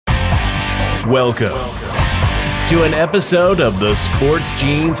Welcome to an episode of the Sports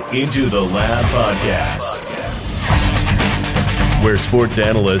Genes Into the Lab podcast, where sports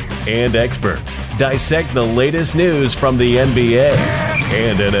analysts and experts dissect the latest news from the NBA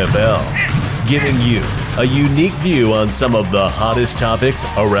and NFL, giving you a unique view on some of the hottest topics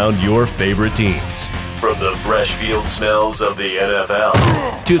around your favorite teams. From the fresh field smells of the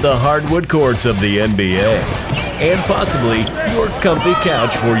NFL to the hardwood courts of the NBA, and possibly your comfy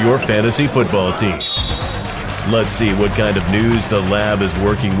couch for your fantasy football team. Let's see what kind of news the lab is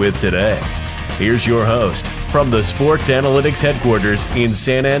working with today. Here's your host from the Sports Analytics headquarters in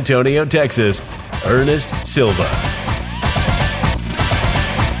San Antonio, Texas, Ernest Silva.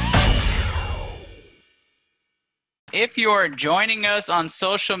 If you're joining us on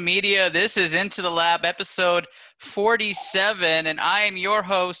social media, this is Into the Lab episode 47, and I am your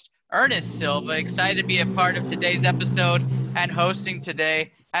host, Ernest Silva. Excited to be a part of today's episode and hosting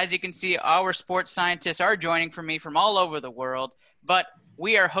today. As you can see, our sports scientists are joining me from all over the world, but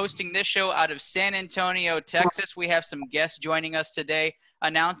we are hosting this show out of San Antonio, Texas. We have some guests joining us today.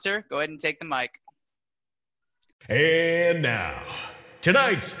 Announcer, go ahead and take the mic. And now,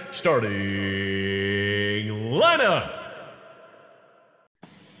 tonight's starting lineup.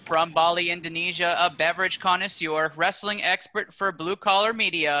 From Bali, Indonesia, a beverage connoisseur, wrestling expert for Blue Collar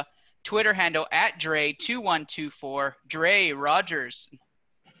Media, Twitter handle @Dre2124, Dre Rogers.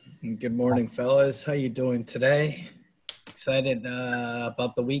 Good morning, fellas. How you doing today? Excited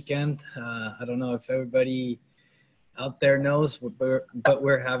about the weekend. I don't know if everybody out there knows, but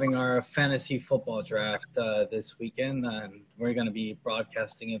we're having our fantasy football draft this weekend, and we're going to be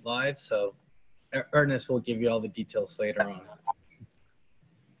broadcasting it live. So Ernest will give you all the details later on.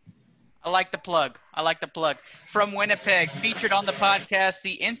 I like the plug. From Winnipeg, featured on the podcast,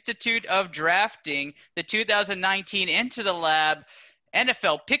 the Institute of Drafting, the 2019 Into the Lab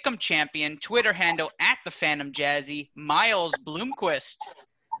NFL Pick'em champion, Twitter handle @ThePhantomJazzy, Miles Bloomquist.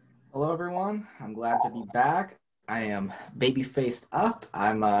 Hello, everyone. I'm glad to be back. I am baby-faced up.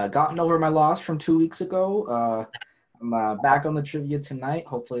 I'm gotten over my loss from 2 weeks ago. I'm back on the trivia tonight.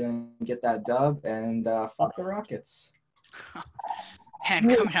 Hopefully I can get that dub, and fuck the Rockets. And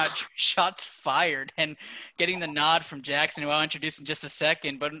coming out, shots fired, and getting the nod from Jackson, who I'll introduce in just a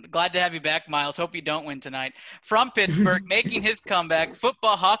second. But glad to have you back, Miles. Hope you don't win tonight. From Pittsburgh, making his comeback,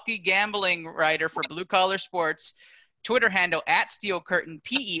 football, hockey, gambling writer for Blue Collar Sports, Twitter handle @SteelCurtain,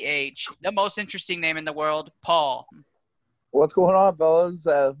 the most interesting name in the world, Paul. What's going on, fellas?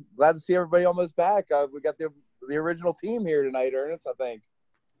 Glad to see everybody almost back. We got the original team here tonight, Ernest, I think.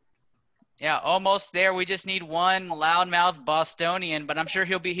 Yeah, almost there. We just need one loudmouth Bostonian, but I'm sure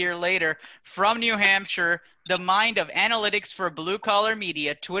he'll be here later. From New Hampshire, the mind of analytics for Blue Collar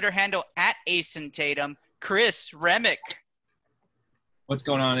Media, Twitter handle @AsonTatum, Chris Remick. What's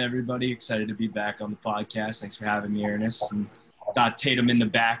going on, everybody? Excited to be back on the podcast. Thanks for having me, Ernest. And got Tatum in the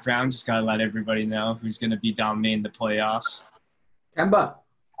background. Just got to let everybody know who's going to be dominating the playoffs. Kemba.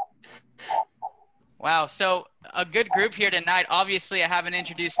 Wow, so a good group here tonight. Obviously, I haven't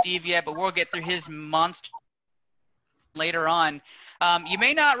introduced Steve yet, but we'll get through his monster later on. You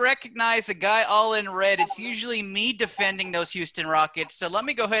may not recognize the guy all in red. It's usually me defending those Houston Rockets. So let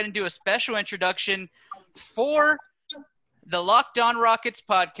me go ahead and do a special introduction for the Locked On Rockets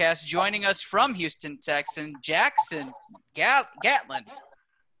podcast. Joining us from Houston, Texas, Jackson Gatlin.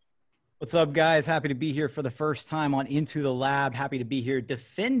 What's up, guys? Happy to be here for the first time on Into the Lab. Happy to be here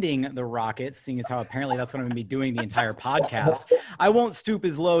defending the Rockets, seeing as how apparently that's what I'm going to be doing the entire podcast. I won't stoop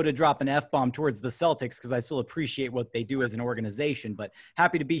as low to drop an F-bomb towards the Celtics because I still appreciate what they do as an organization, but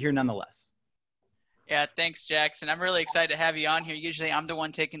happy to be here nonetheless. Yeah, thanks, Jackson. I'm really excited to have you on here. Usually I'm the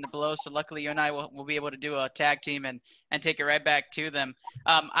one taking the blow, so luckily you and I will be able to do a tag team and take it right back to them.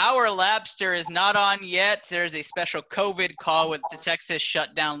 Our Labster is not on yet. There's a special COVID call with the Texas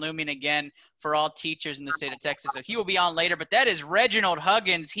shutdown looming again for all teachers in the state of Texas, so he will be on later. But that is Reginald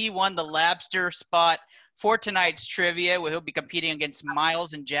Huggins. He won the Labster spot for tonight's trivia, where he'll be competing against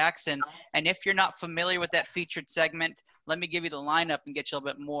Miles and Jackson. And if you're not familiar with that featured segment, let me give you the lineup and get you a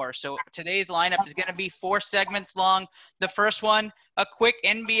little bit more. So today's lineup is going to be 4 segments long. The first one, a quick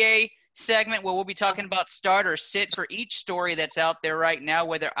NBA segment where we'll be talking about start or sit for each story that's out there right now,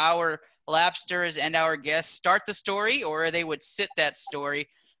 whether our Labsters and our guests start the story or they would sit that story.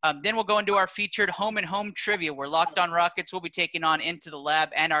 Then we'll go into our featured home and home trivia, where Locked On Rockets will be taking on Into the Lab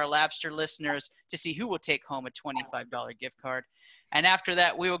and our Labster listeners to see who will take home a $25 gift card. And after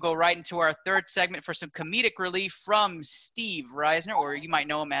that, we will go right into our third segment for some comedic relief from Steve Reisner, or you might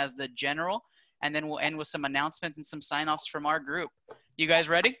know him as the General. And then we'll end with some announcements and some sign-offs from our group. You guys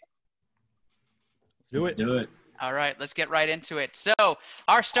ready? Let's do it. All right, let's get right into it. So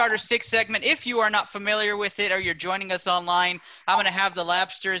our starter six segment, if you are not familiar with it or you're joining us online, I'm going to have the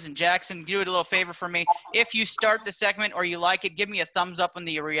Labsters and Jackson do it a little favor for me. If you start the segment or you like it, give me a thumbs up on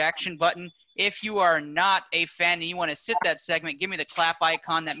the reaction button. If you are not a fan and you want to sit that segment, give me the clap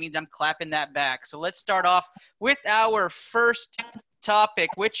icon. That means I'm clapping that back. So let's start off with our first topic,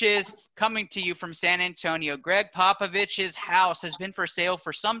 which is coming to you from San Antonio. Greg Popovich's house has been for sale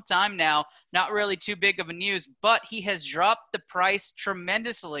for some time now. Not really too big of a news, but he has dropped the price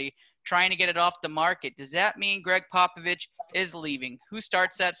tremendously trying to get it off the market. Does that mean Greg Popovich is leaving? Who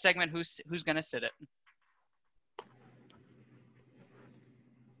starts that segment? Who's going to sit it?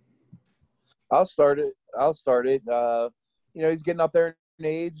 I'll start it. He's getting up there in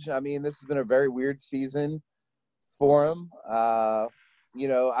age. I mean, this has been a very weird season for him.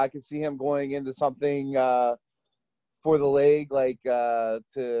 I could see him going into something for the league, like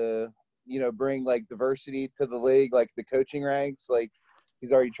to bring like diversity to the league, like the coaching ranks. Like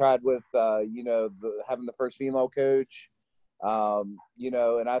he's already tried with having the first female coach. And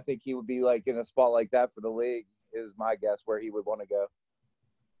I think he would be like in a spot like that for the league is my guess where he would want to go.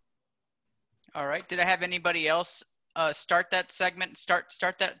 All right. Did I have anybody else start that segment? Start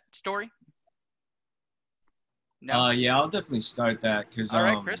that story? No. Yeah, I'll definitely start that because. All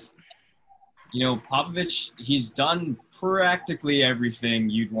right, Chris. Popovich, he's done practically everything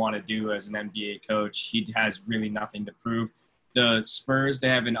you'd want to do as an NBA coach. He has really nothing to prove. The Spurs, they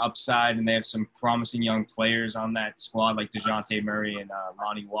have an upside, and they have some promising young players on that squad like DeJounte Murray and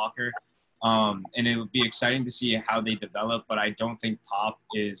Lonnie Walker. And it would be exciting to see how they develop, but I don't think Pop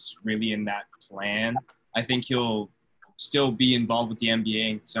is really in that plan. I think he'll still be involved with the NBA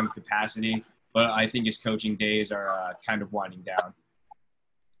in some capacity, but I think his coaching days are kind of winding down.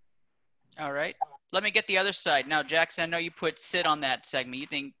 All right. Let me get the other side. Now, Jackson, I know you put sit on that segment. You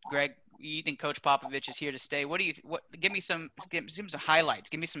think Coach Popovich is here to stay? Give me some highlights.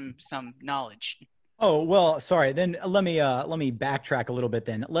 Give me some knowledge. Oh, well, sorry. Then let me backtrack a little bit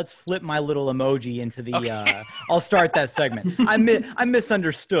then. Let's flip my little emoji into the okay. I'll start that segment. I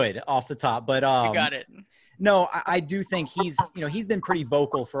misunderstood off the top, but you got it. No, I do think he's been pretty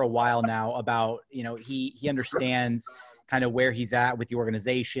vocal for a while now about, he understands kind of where he's at with the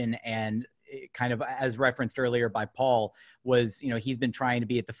organization, and kind of as referenced earlier by Paul was, he's been trying to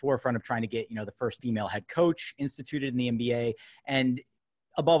be at the forefront of trying to get, the first female head coach instituted in the NBA. And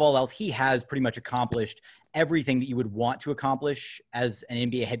above all else, he has pretty much accomplished everything that you would want to accomplish as an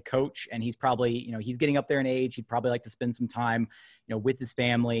NBA head coach. And he's probably, he's getting up there in age. He'd probably like to spend some time, with his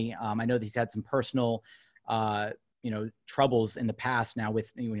family. I know that he's had some personal, troubles in the past now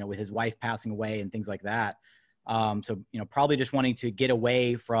with, with his wife passing away and things like that. So, probably just wanting to get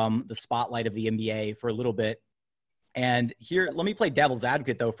away from the spotlight of the NBA for a little bit. And here, let me play devil's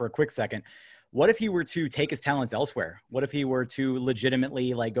advocate though for a quick second. What if he were to take his talents elsewhere? What if he were to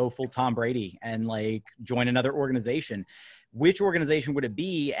legitimately go full Tom Brady and join another organization? Which organization would it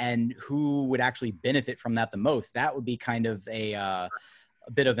be, and who would actually benefit from that the most? That would be kind of a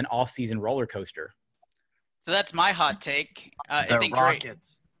bit of an off-season roller coaster. So that's my hot take. I think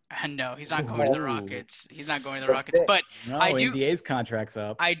Rockets. No, he's not going to the Rockets. He's not going to the Rockets. But no, I do. NBA's contract's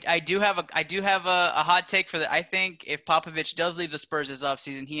up. I do have a hot take for that. I think if Popovich does leave the Spurs this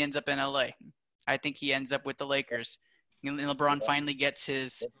offseason, he ends up in LA. I think he ends up with the Lakers. And LeBron finally gets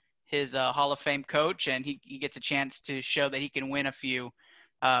his Hall of Fame coach, and he gets a chance to show that he can win a few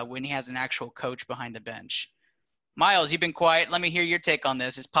when he has an actual coach behind the bench. Miles, you've been quiet. Let me hear your take on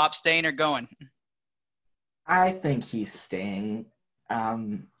this. Is Pop staying or going? I think he's staying.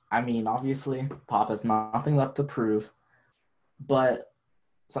 Obviously, Pop has nothing left to prove, but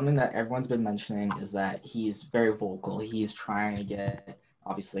something that everyone's been mentioning is that he's very vocal. He's trying to get,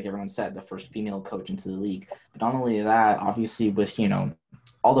 obviously, like everyone said, the first female coach into the league. But not only that, obviously with,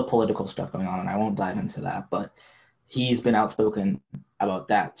 all the political stuff going on, and I won't dive into that, but he's been outspoken about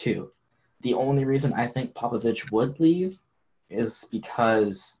that too. The only reason I think Popovich would leave is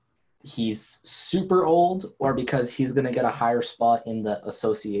because he's super old, or because he's going to get a higher spot in the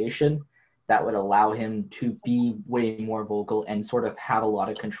association that would allow him to be way more vocal and sort of have a lot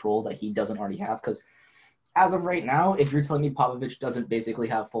of control that he doesn't already have. Because as of right now, if you're telling me Popovich doesn't basically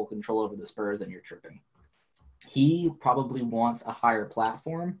have full control over the Spurs, then you're tripping. He probably wants a higher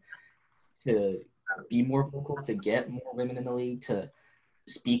platform to be more vocal, to get more women in the league, to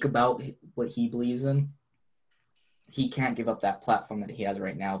speak about what he believes in. He can't give up that platform that he has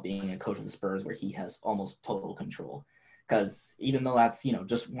right now being a coach of the Spurs, where he has almost total control. Because even though that's,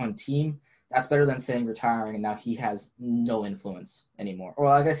 just one team, that's better than saying retiring and now he has no influence anymore.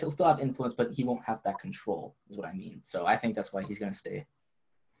 Well, I guess he'll still have influence, but he won't have that control is what I mean. So I think that's why he's going to stay.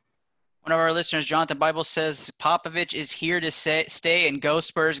 One of our listeners, Jonathan Bible, says Popovich is here to stay and go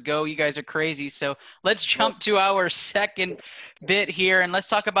Spurs, go. You guys are crazy. So let's jump to our second bit here, and let's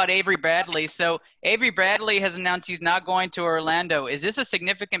talk about Avery Bradley. So Avery Bradley has announced he's not going to Orlando. Is this a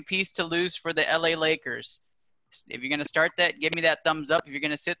significant piece to lose for the LA Lakers? If you're going to start that, give me that thumbs up. If you're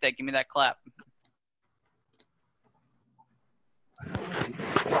going to sit that, give me that clap.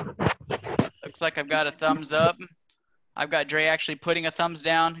 Looks like I've got a thumbs up. I've got Dre actually putting a thumbs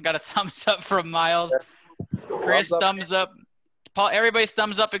down. Got a thumbs up from Miles. Chris, thumbs up. Paul, everybody's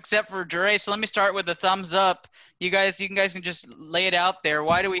thumbs up except for Dre. So let me start with the thumbs up. You guys can just lay it out there.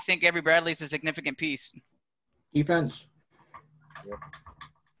 Why do we think Avery Bradley is a significant piece? Defense.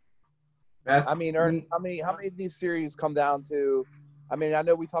 I mean, how many of these series come down to? I mean, I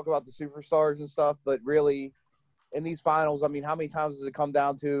know we talk about the superstars and stuff, but really, in these finals, I mean, how many times does it come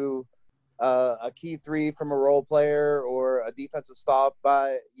down to a key three from a role player or a defensive stop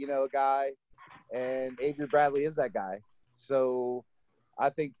by, a guy, and Avery Bradley is that guy. So I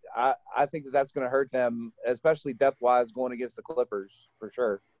think that's going to hurt them, especially depth-wise, going against the Clippers for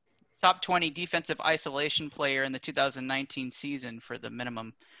sure. Top 20 defensive isolation player in the 2019 season for the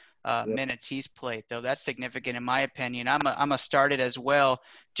minimum minutes he's played, though. That's significant in my opinion. I'm a start it as well.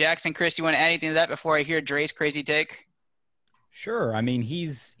 Jackson, Chris, you want to add anything to that before I hear Dre's crazy take? Sure. I mean,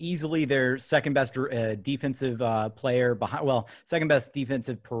 he's easily their second best defensive player behind. Well, second best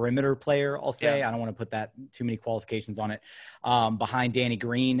defensive perimeter player, I'll say. Yeah. I don't want to put that too many qualifications on it. Behind Danny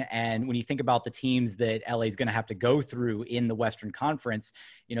Green. And when you think about the teams that LA is going to have to go through in the Western Conference,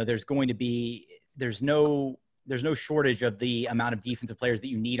 there's no shortage of the amount of defensive players that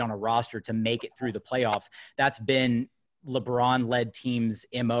you need on a roster to make it through the playoffs. That's been LeBron-led teams'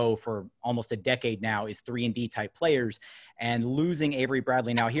 MO for almost a decade now, is 3-and-D type players. And losing Avery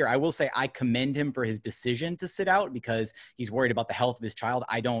Bradley now here, I will say I commend him for his decision to sit out because he's worried about the health of his child.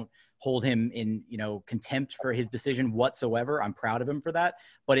 I don't hold him in, contempt for his decision whatsoever. I'm proud of him for that,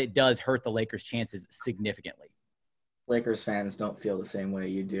 but it does hurt the Lakers' chances significantly. Lakers fans don't feel the same way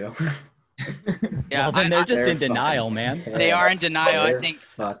you do. Yeah, well, then they're just in denial, man. They are in denial. They're I think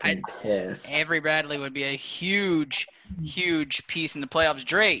fucking pissed. Avery Bradley would be a huge piece in the playoffs.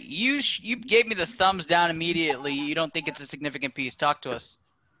 Dre, you gave me the thumbs down immediately. You don't think it's a significant piece. Talk to us.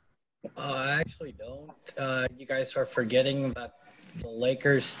 I actually don't. You guys are forgetting that the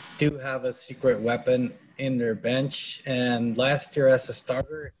Lakers do have a secret weapon in their bench. And last year as a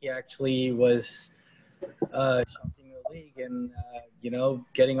starter, he actually was shocking the league and,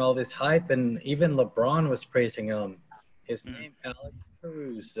 getting all this hype. And even LeBron was praising him. His name, Alex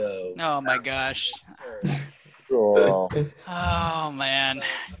Caruso. Oh, my gosh. Oh. Oh, man.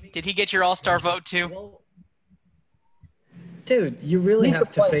 Did he get your all-star vote, too? Well, dude, you really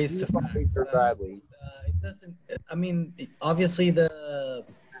have to face the facts. Bradley. It doesn't. I mean, obviously the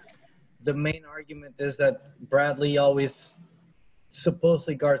main argument is that Bradley always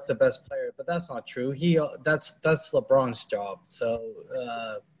supposedly guards the best player, but that's not true. That's LeBron's job. So,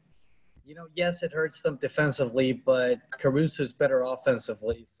 yes, it hurts them defensively, but Caruso's better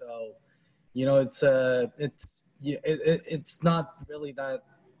offensively. So, it's not really that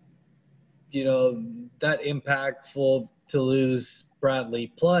that impactful to lose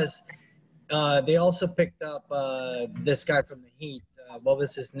Bradley. Plus, they also picked up this guy from the Heat. What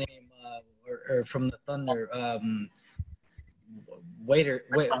was his name? Or from the Thunder?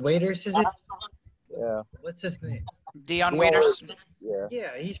 Waiters, is it? Yeah. What's his name? Dion Waiters. Yeah.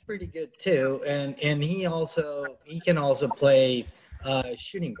 Yeah, he's pretty good too, and he can also play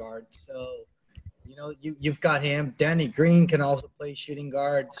shooting guard. So, you've got him. Danny Green can also play shooting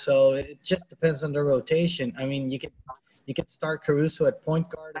guard. So it just depends on the rotation. I mean, you could start Caruso at point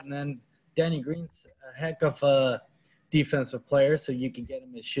guard, and then Danny Green's a heck of a defensive player, so you can get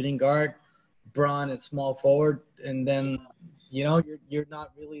him as shooting guard. Braun at small forward, and then you're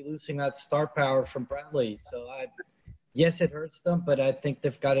not really losing that star power from Bradley. So yes, it hurts them, but I think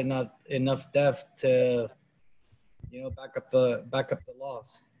they've got enough depth to back up the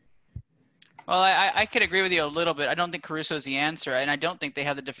loss. Well, I could agree with you a little bit. I don't think Caruso's the answer, and I don't think they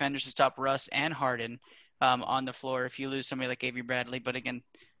have the defenders to stop Russ and Harden on the floor if you lose somebody like Avery Bradley. But again,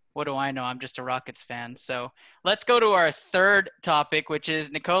 what do I know? I'm just a Rockets fan. So let's go to our third topic, which is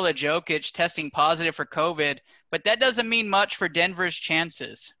Nikola Jokic testing positive for COVID. But that doesn't mean much for Denver's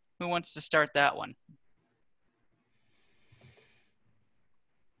chances. Who wants to start that one?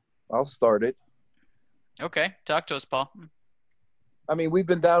 I'll start it. Okay. Talk to us, Paul. I mean, we've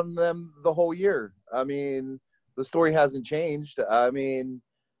been down on them the whole year. I mean, the story hasn't changed. I mean,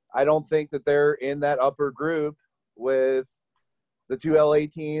 I don't think that they're in that upper group with the two LA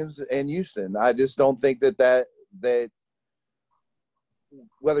teams and Houston. I just don't think that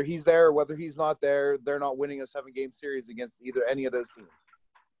whether he's there or whether he's not there, they're not winning a 7-game series against any of those teams.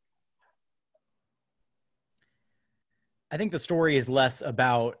 I think the story is less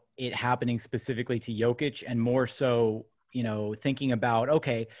about it happening specifically to Jokic and more so, thinking about,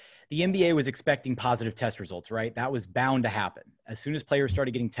 okay, the NBA was expecting positive test results, right? That was bound to happen. As soon as players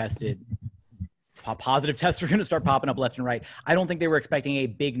started getting tested, positive tests were going to start popping up left and right. I don't think they were expecting a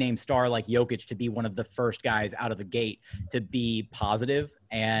big name star like Jokic to be one of the first guys out of the gate to be positive.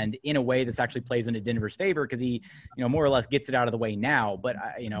 And in a way, this actually plays into Denver's favor because he, more or less gets it out of the way now. But,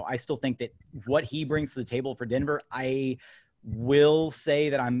 I still think that what he brings to the table for Denver, I will say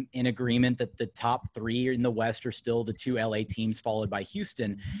that I'm in agreement that the top 3 in the West are still the 2 LA teams followed by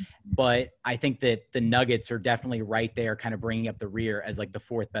Houston. But I think that the Nuggets are definitely right there kind of bringing up the rear as like the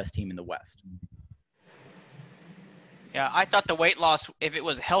 4th best team in the West. Yeah, I thought the weight loss, if it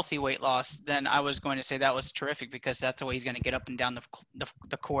was a healthy weight loss, then I was going to say that was terrific because that's the way he's going to get up and down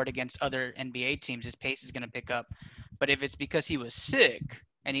the court against other NBA teams. His pace is going to pick up. But if it's because he was sick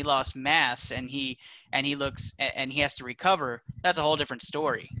and he lost mass and he has to recover, that's a whole different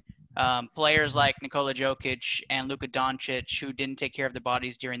story. Players like Nikola Jokic and Luka Doncic, who didn't take care of their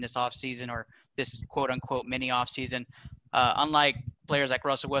bodies during this offseason or this quote-unquote mini offseason, unlike players like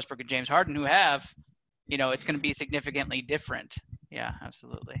Russell Westbrook and James Harden who have – it's going to be significantly different. Yeah,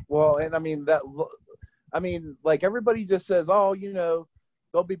 absolutely. Well, and like everybody just says, oh,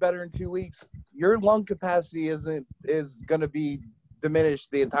 they'll be better in 2 weeks. Your lung capacity is going to be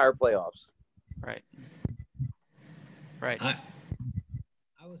diminished the entire playoffs. Right. Right. I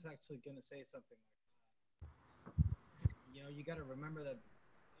was actually going to say something. You got to remember that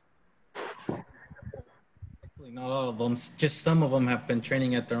not all of them, just some of them have been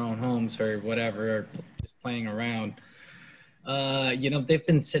training at their own homes or whatever, or just playing around. They've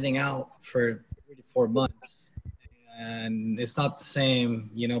been sitting out for 3 to 4 months, and it's not the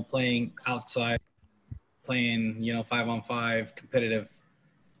same, playing outside, playing, 5-on-5 competitive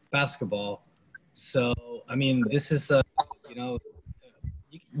basketball. So, this is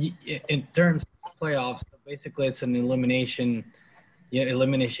in terms of playoffs, basically it's an elimination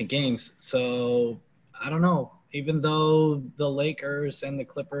games. So, I don't know. Even though the Lakers and the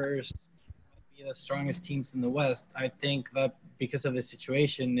Clippers might be the strongest teams in the West, I think that because of the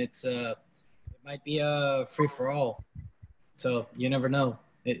situation, it might be a free-for-all. So you never know.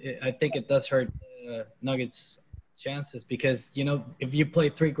 I think it does hurt the Nuggets' chances because, if you play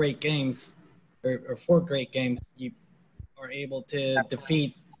 3 great games or 4 great games, you are able to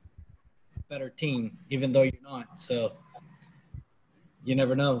defeat a better team, even though you're not. So you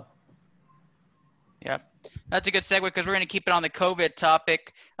never know. Yep. That's a good segue because we're going to keep it on the COVID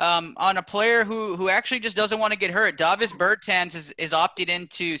topic. On a player who actually just doesn't want to get hurt, Davis Bertans is opted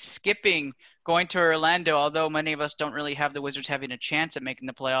into skipping going to Orlando, although many of us don't really have the Wizards having a chance at making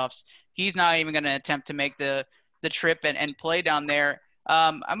the playoffs. He's not even going to attempt to make the trip and play down there.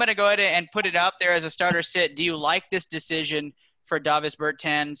 I'm going to go ahead and put it out there as a starter sit. Do you like this decision for Davis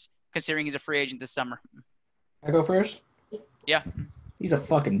Bertans, considering he's a free agent this summer? I go first? Yeah. He's a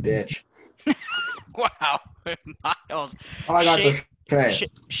fucking bitch. Wow, Miles. Oh my God,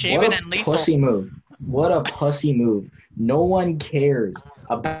 Shaven and lethal. Pussy move. What a pussy move. No one cares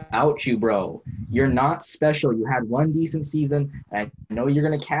about you, bro. You're not special. You had 1 decent season. And I know you're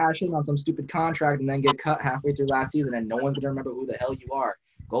going to cash in on some stupid contract and then get cut halfway through last season, and no one's going to remember who the hell you are.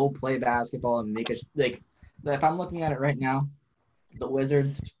 Go play basketball and make it. Like, if I'm looking at it right now, the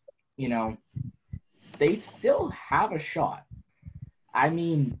Wizards, they still have a shot.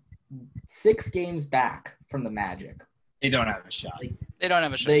 6 games back from the Magic. They don't have a shot. They don't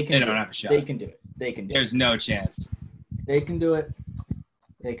have a shot. They don't have a shot. They can do it. There's no chance. They can do it.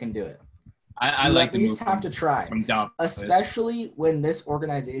 I like the move. You have to try. From Dallas. Especially when this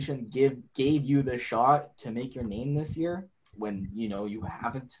organization gave you the shot to make your name this year, when you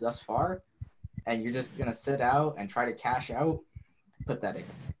haven't thus far, and you're just gonna sit out and try to cash out. Pathetic.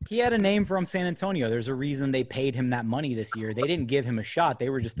 He had a name from San Antonio. There's a reason they paid him that money this year. They didn't give him a shot.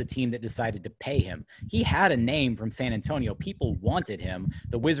 They were just the team that decided to pay him. He had a name from San Antonio. People wanted him.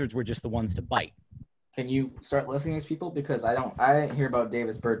 The Wizards were just the ones to bite. Can you start listening to these people? Because I didn't hear about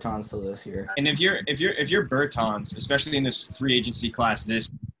Davis Bertans till this year. And if you're Bertans, especially in this free agency class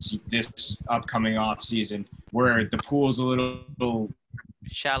this upcoming off season, where the pool's a little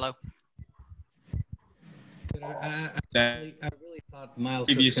shallow. I really thought Miles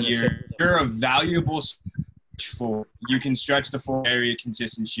previous was year, you're a valuable four. You can stretch the 4 area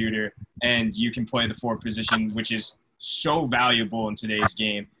consistent shooter, and you can play the 4 position, which is so valuable in today's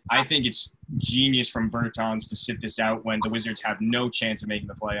game. I think it's genius from Bertans to sit this out when the Wizards have no chance of making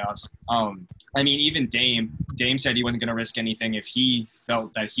the playoffs. I mean, even Dame said he wasn't going to risk anything if he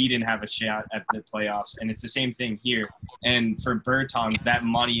felt that he didn't have a shot at the playoffs, and it's the same thing here. And for Bertans, that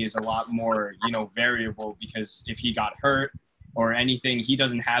money is a lot more, variable, because if he got hurt or anything, he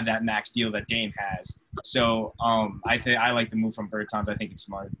doesn't have that max deal that Dame has. So I like the move from Bertans. I think it's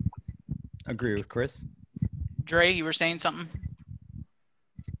smart. Agree with Chris. Dre, you were saying something?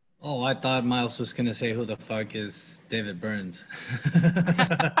 Oh, I thought Miles was going to say who the fuck is David Burns.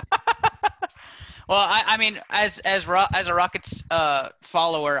 Well, I mean, as a Rockets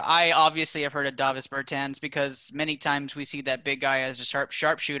follower, I obviously have heard of Davis Bertans because many times we see that big guy as a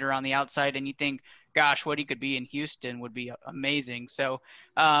sharpshooter on the outside, and you think, gosh, what he could be in Houston would be amazing. So,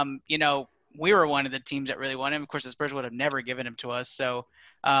 we were one of the teams that really wanted him. Of course, the Spurs would have never given him to us. So,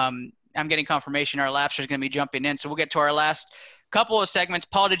 I'm getting confirmation our Lapster is going to be jumping in. So we'll get to our last couple of segments.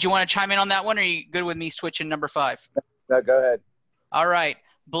 Paul, did you want to chime in on that one, or are you good with me switching number 5? No, go ahead. All right.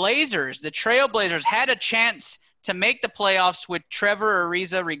 Blazers, the Trailblazers had a chance to make the playoffs with Trevor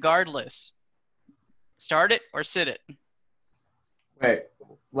Ariza regardless. Start it or sit it? Wait,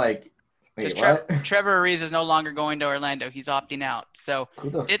 what? Trevor Ariza is no longer going to Orlando. He's opting out. So Who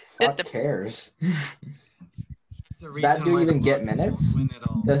the fuck cares? Does that dude even get minutes?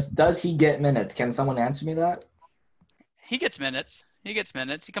 Does he get minutes? Can someone answer me that? He gets minutes.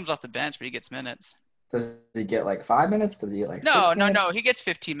 He comes off the bench, but he gets minutes. Does he get like 5 minutes? Does he get like No. 6 minutes? He gets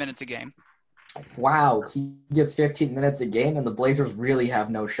 15 minutes a game. Wow, he gets 15 minutes a game, and the Blazers really have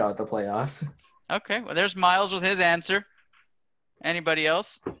no shot at the playoffs. Okay, well, there's Miles with his answer. Anybody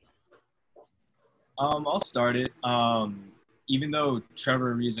else? I'll start it. Even though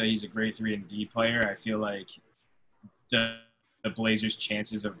Trevor Ariza, he's a great 3-and-D player, I feel like the Blazers'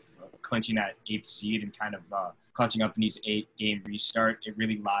 chances of clinching that 8th seed and kind of clutching up in these 8-game restart, it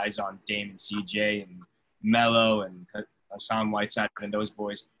really lies on Dame and CJ and Melo and Hassan Whiteside and those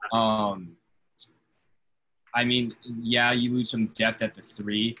boys. I mean, yeah, you lose some depth at the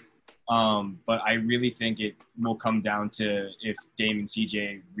 3, but I really think it will come down to if Dame and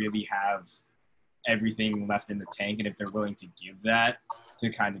CJ really have everything left in the tank and if they're willing to give that to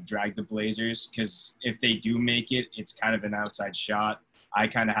kind of drag the Blazers, because if they do make it, it's kind of an outside shot. I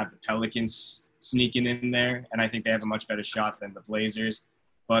kind of have the Pelicans sneaking in there, and I think they have a much better shot than the Blazers.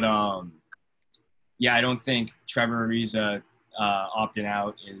 But, yeah, I don't think Trevor Ariza opting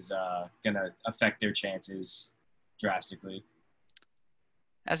out is going to affect their chances drastically.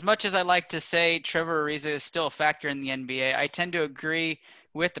 As much as I like to say Trevor Ariza is still a factor in the NBA, I tend to agree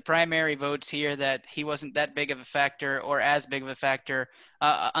with the primary votes here that he wasn't that big of a factor or as big of a factor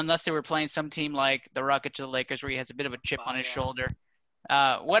unless they were playing some team like the Rockets or the Lakers where he has a bit of a chip on his shoulder.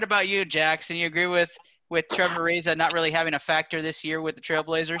 What about you, Jackson? You agree with Trevor Ariza not really having a factor this year with the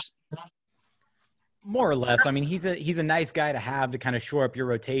Trailblazers? More or less. I mean, he's a nice guy to have to kind of shore up your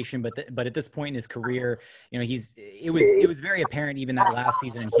rotation, but at this point in his career, it was very apparent even that last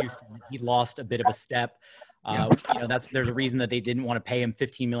season in Houston, he lost a bit of a step. There's a reason that they didn't want to pay him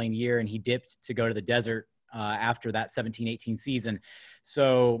 $15 million a year, and he dipped to go to the desert after that 17-18 season.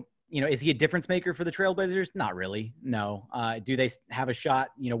 So, is he a difference maker for the Trailblazers? Not really. No. Do they have a shot,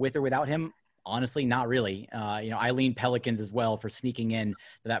 with or without him? Honestly, not really. I lean Pelicans as well for sneaking in to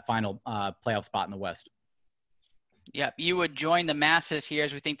that final playoff spot in the West. Yeah, you would join the masses here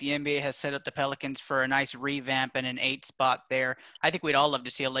as we think the NBA has set up the Pelicans for a nice revamp and an 8 spot there. I think we'd all love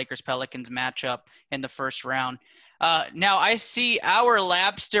to see a Lakers-Pelicans matchup in the first round. Now, I see our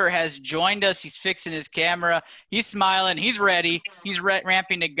Labster has joined us. He's fixing his camera. He's smiling. He's ready. He's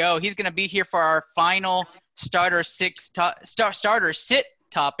ramping to go. He's going to be here for our final starter sit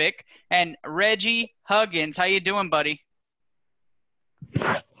topic. And Reggie Huggins, how you doing, buddy?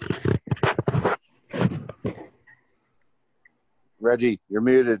 Reggie, you're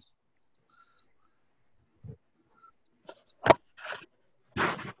muted.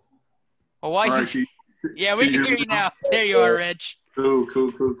 Well, why? Right, yeah, we can hear you now. There you are, Reg. Cool.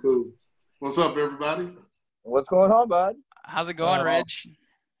 What's up, everybody? What's going on, bud? How's it going, Reg?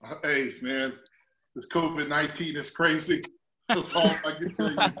 Hey, man, this COVID-19 is crazy. That's all I can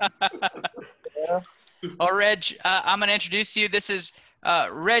tell you. Well, Reg, I'm going to introduce you. This is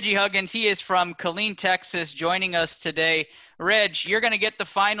Reggie Huggins. He is from Killeen, Texas, joining us today. Reg, you're going to get the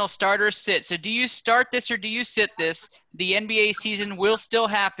final starter sit. So do you start this or do you sit this? The NBA season will still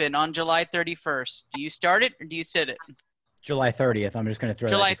happen on July 31st. Do you start it or do you sit it? July 30th. I'm just going to throw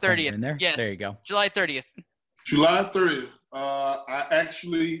July that 30th in there. Yes. There you go. July 30th. July 30th.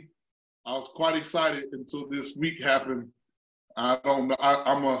 I was quite excited until this week happened. I don't know.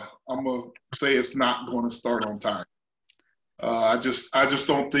 I'm a say it's not going to start on time. I just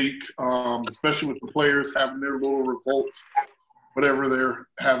don't think, especially with the players having their little revolts, whatever they're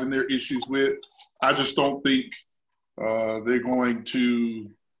having their issues with, I just don't think they're going to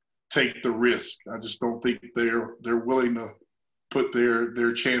take the risk. I just don't think they're willing to put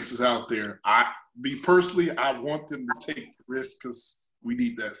their chances out there. Me personally, I want them to take the risk because we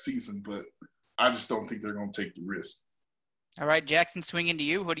need that season, but I just don't think they're going to take the risk. All right, Jackson, swinging to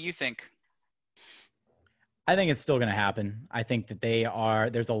you. What do you think? I think it's still going to happen. I think that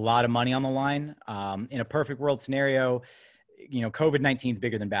there's a lot of money on the line. In a perfect world scenario, COVID-19 is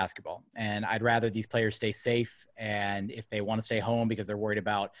bigger than basketball, and I'd rather these players stay safe. And if they want to stay home because they're worried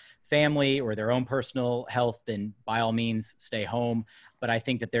about family or their own personal health, then by all means stay home. But I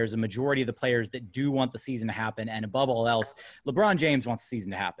think that there's a majority of the players that do want the season to happen. And above all else, LeBron James wants the season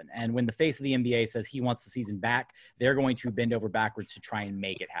to happen. And when the face of the NBA says he wants the season back, they're going to bend over backwards to try and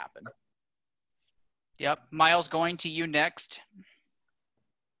make it happen. Yep. Miles, going to you next.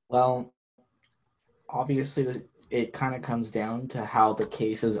 Well, obviously, it kind of comes down to how the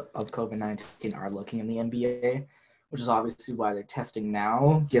cases of COVID-19 are looking in the NBA, which is obviously why they're testing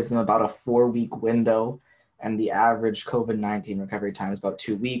now. Gives them about a 4-week window, and the average COVID-19 recovery time is about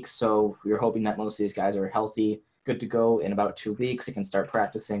 2 weeks. So we're hoping that most of these guys are healthy, good to go in about 2 weeks. They can start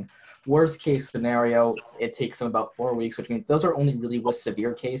practicing. Worst case scenario, it takes them about 4 weeks, which means those are only really with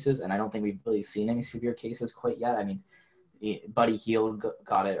severe cases, and I don't think we've really seen any severe cases quite yet. I mean, Buddy Hield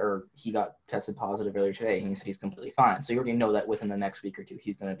got it, or he got tested positive earlier today, and he said he's completely fine. So you already know that within the next week or two,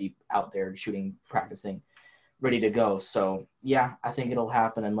 he's going to be out there shooting, practicing, ready to go. So, yeah, I think it'll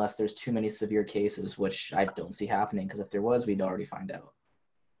happen unless there's too many severe cases, which I don't see happening, because if there was, we'd already find out.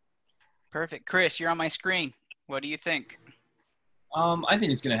 Perfect. Chris, you're on my screen. What do you think? I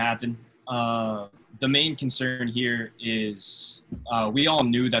think it's going to happen. The main concern here is we all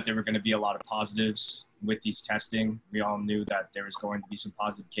knew that there were going to be a lot of positives with these testing. We all knew that there was going to be some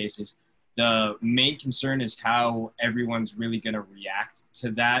positive cases. The main concern is how everyone's really going to react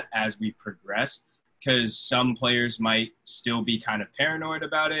to that as we progress, because some players might still be kind of paranoid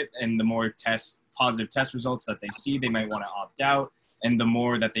about it, and the more positive test results that they see, they might want to opt out. And the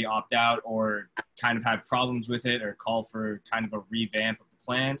more that they opt out or kind of have problems with it or call for kind of a revamp of the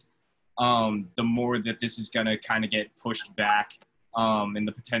plans, the more that this is going to kind of get pushed back, and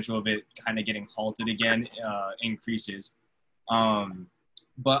the potential of it kind of getting halted again increases.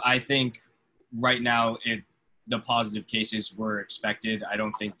 But I think right now the positive cases were expected. I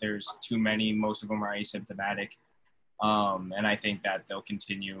don't think there's too many. Most of them are asymptomatic. And I think that they'll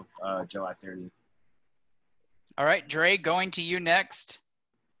continue July 30th. All right, Dre, going to you next.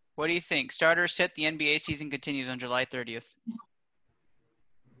 What do you think? Starter set, the NBA season continues on July 30th.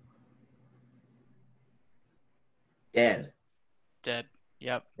 Dead. Yep.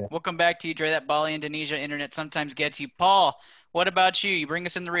 Yeah. We'll come back to you, Dre. That Bali, Indonesia internet sometimes gets you. Paul, what about you? You bring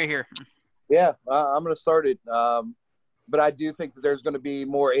us in the rear here. Yeah, I'm going to start it. But I do think that there's going to be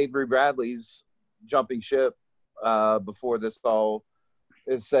more Avery Bradleys jumping ship before this all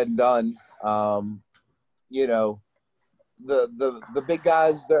is said and done. The big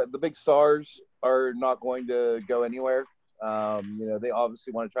guys, the big stars are not going to go anywhere. They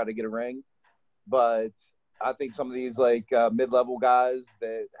obviously want to try to get a ring, but I think some of these mid-level guys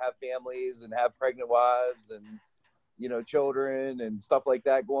that have families and have pregnant wives and, children and stuff like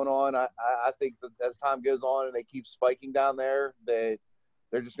that going on, I think that as time goes on and they keep spiking down there, that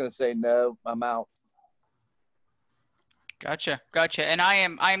they're just going to say, no, I'm out. Gotcha. And I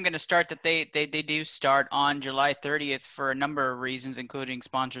am going to start that they do start on July 30th for a number of reasons, including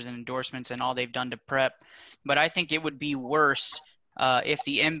sponsors and endorsements and all they've done to prep. But I think it would be worse if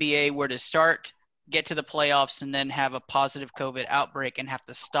the NBA were to get to the playoffs and then have a positive COVID outbreak and have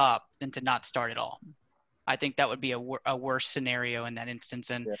to stop than to not start at all. I think that would be a worse scenario in that instance.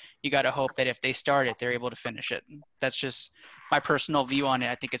 And you got to hope that if they start it, they're able to finish it. That's just my personal view on it.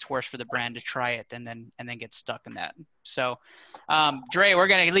 I think it's worse for the brand to try it and then get stuck in that. So, Dre, we're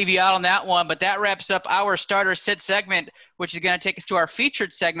going to leave you out on that one, but that wraps up our starter sit segment, which is going to take us to our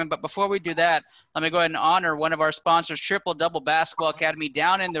featured segment. But before we do that, let me go ahead and honor one of our sponsors, Triple Double Basketball Academy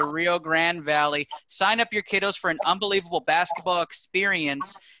down in the Rio Grande Valley. Sign up your kiddos for an unbelievable basketball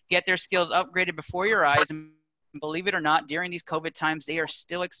experience. Get their skills upgraded before your eyes. And believe it or not, during these COVID times, they are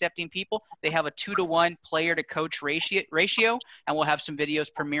still accepting people. They have a 2-to-1 player-to-coach ratio, and we'll have some videos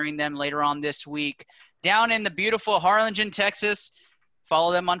premiering them later on this week. Down in the beautiful Harlingen, Texas,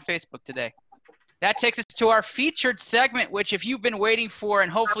 follow them on Facebook today. That takes us to our featured segment, which if you've been waiting for,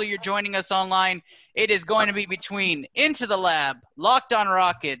 and hopefully you're joining us online, it is going to be between Into the Lab, Locked on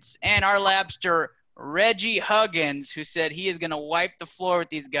Rockets, and our labster, Reggie Huggins, who said he is going to wipe the floor with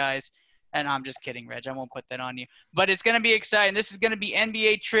these guys. And I'm just kidding, Reg. I won't put that on you. But it's going to be exciting. This is going to be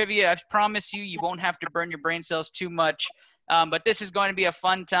NBA trivia. I promise you, you won't have to burn your brain cells too much. But this is going to be a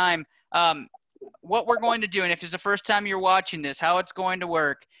fun time. What we're going to do, and if it's the first time you're watching this, how it's going to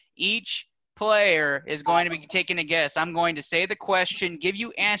work, each player is going to be taking a guess. I'm going to say the question, give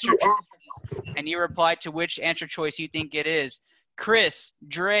you answer choices, and you reply to which answer choice you think it is. Chris,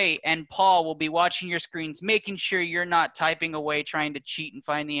 Dre, and Paul will be watching your screens, making sure you're not typing away trying to cheat and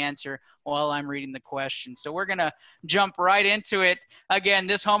find the answer while I'm reading the question. So we're going to jump right into it. Again,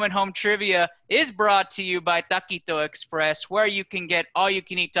 this Home and Home Trivia is brought to you by Taquito Express, where you can get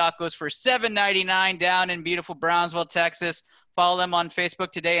all-you-can-eat tacos for $7.99 down in beautiful Brownsville, Texas. Follow them on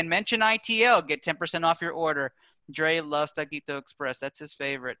Facebook today and mention ITL. Get 10% off your order. Dre loves Taquito Express. That's his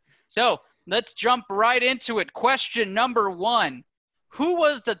favorite. So let's jump right into it. Question number 1. Who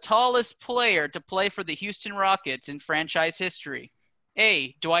was the tallest player to play for the Houston Rockets in franchise history?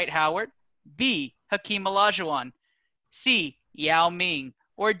 A, Dwight Howard. B, Hakeem Olajuwon. C, Yao Ming.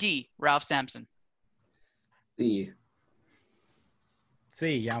 Or D, Ralph Sampson. C.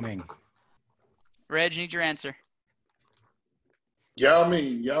 Yao Ming. Reg, need your answer. Yao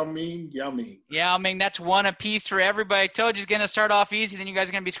Ming, Yao Ming, Yao Ming. Yao Ming, that's one apiece for everybody. I told you it's going to start off easy, then you guys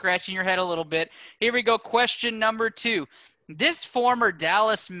are going to be scratching your head a little bit. Here we go. Question number 2. This former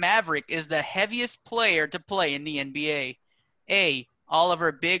Dallas Maverick is the heaviest player to play in the NBA. A,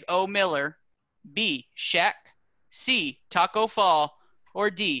 Oliver Big O Miller. B, Shaq. C, Taco Fall. Or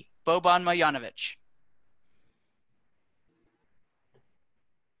D, Boban Marjanovic.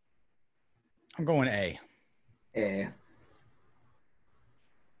 I'm going A. A.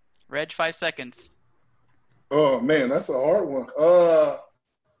 Reg, 5 seconds. Oh man, that's a hard one.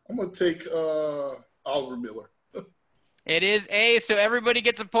 I'm gonna take Oliver Miller. It is A, so everybody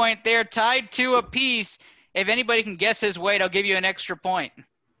gets a point there. Tied 2 apiece. If anybody can guess his weight, I'll give you an extra point.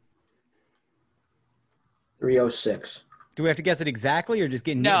 306. Do we have to guess it exactly or just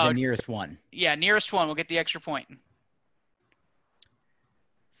get the nearest one? Yeah, nearest one. We'll get the extra point.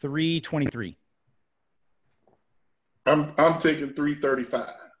 323. I'm taking 335.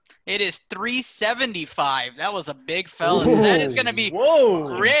 It is 375. That was a big fella. So that is going to be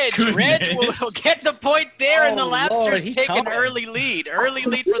Reg. Reg will get the point there, and the Labsters take an early lead. Early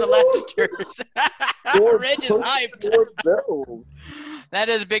lead for the Labsters. Reg is hyped. That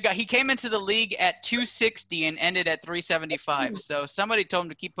is a big guy. He came into the league at 260 and ended at 375. So somebody told him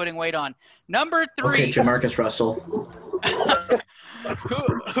to keep putting weight on. Number 3. Okay, Jamarcus Russell.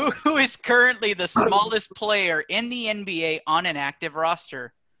 Who is currently the smallest player in the NBA on an active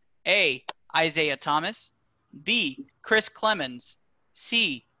roster? A, Isaiah Thomas. B, Chris Clemens.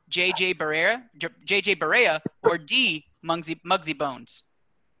 C, JJ Barea. Or D, Muggsy Bones.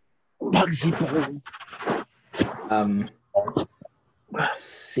 Muggsy Bones.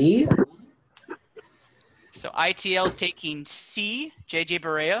 C. So ITL's taking C, JJ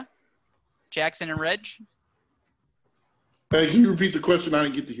Barea. Jackson and Reg. Hey, can you repeat the question? I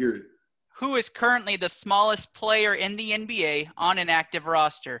didn't get to hear it. Who is currently the smallest player in the NBA on an active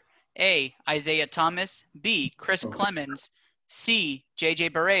roster? A, Isaiah Thomas. B, Chris Clemens. C, JJ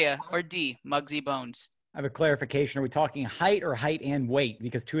Barea. Or D, Muggsy Bones. I have a clarification. Are we talking height or height and weight?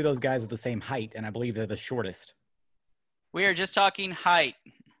 Because 2 of those guys are the same height, and I believe they're the shortest. We are just talking height.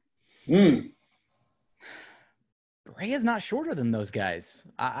 Berea's not shorter than those guys.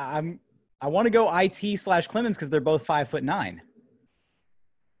 I want to go IT/Clemens because they're both 5'9".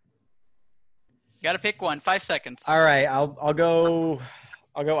 Got to pick one. 5 seconds. All right, I'll go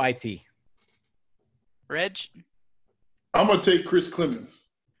IT. Reg? I'm gonna take Chris Clemens.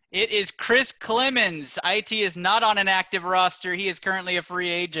 It is Chris Clemens. IT is not on an active roster. He is currently a free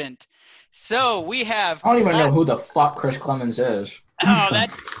agent. So we have. I don't even know who the fuck Chris Clemens is. Oh,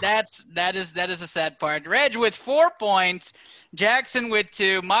 that is a sad part. Reg with 4 points, Jackson with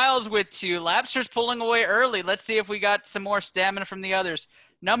 2, Miles with 2, Labster's pulling away early. Let's see if we got some more stamina from the others.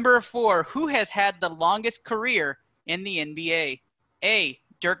 Number 4, who has had the longest career in the NBA? A,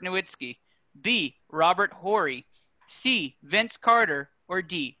 Dirk Nowitzki. B, Robert Horry. C, Vince Carter. Or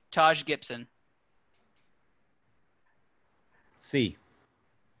D, Taj Gibson. C.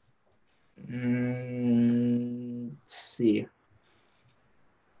 C.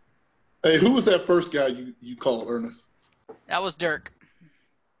 Hey, who was that first guy you called, Ernest? That was Dirk.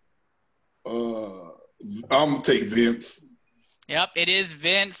 I'm gonna take Vince. Yep, it is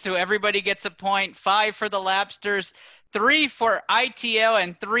Vince. So everybody gets a point. 5 for the Labsters, 3 for ITL,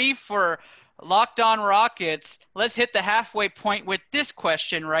 and 3 for Locked On Rockets. Let's hit the halfway point with this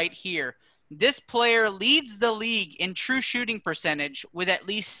question right here. This player leads the league in true shooting percentage with at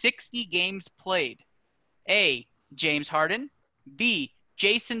least 60 games played. A, James Harden. B,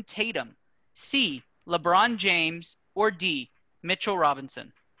 Jason Tatum. C. LeBron James, or D. Mitchell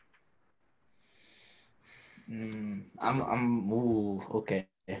Robinson? Okay.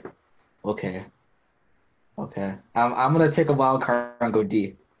 I'm gonna take a wild card and go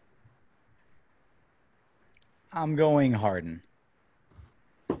D. I'm going Harden.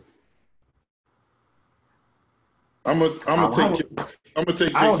 I'm gonna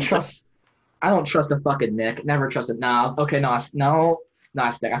take I don't Jason. trust. I don't trust a fucking Nick. Never trusted. No. Okay. No. I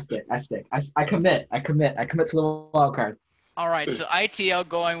stick. I commit to the wild card. All right, so ITL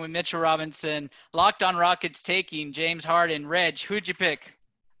going with Mitchell Robinson. Locked on Rockets taking James Harden. Reg, who'd you pick?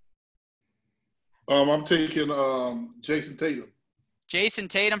 I'm taking Jason Tatum. Jason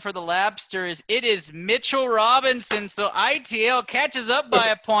Tatum for the Labsters. It is Mitchell Robinson. So ITL catches up by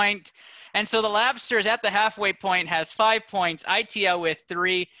a point. And so the Labsters at the halfway point has 5 points. ITL with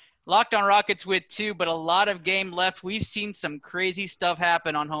 3. Locked on Rockets with 2, but a lot of game left. We've seen some crazy stuff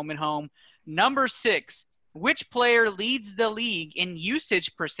happen on Home and Home. Number 6, which player leads the league in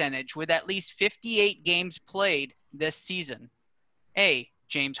usage percentage with at least 58 games played this season? A,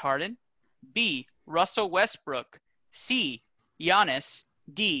 James Harden. B, Russell Westbrook. C, Giannis.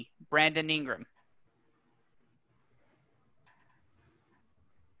 D, Brandon Ingram.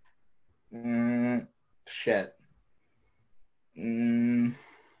 Shit. I'm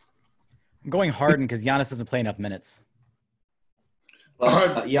going Harden because Giannis doesn't play enough minutes.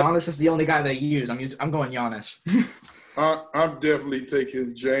 Well, Giannis is the only guy they use. I'm going Giannis. I'm definitely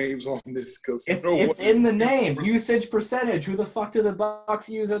taking James on this because it's in the name. Usage percentage. Who the fuck do the Bucks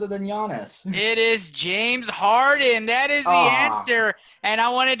use other than Giannis? It is James Harden. That is the answer. And I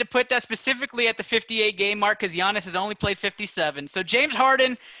wanted to put that specifically at the 58 game mark because Giannis has only played 57. So James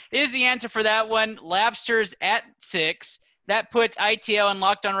Harden is the answer for that one. Labsters at 6. That puts ITL and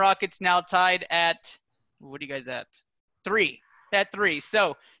Locked on Rockets now tied at, what are you guys at? 3. At 3.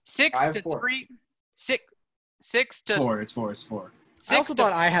 So 6 to 3. 6 to 4. It's 4. I also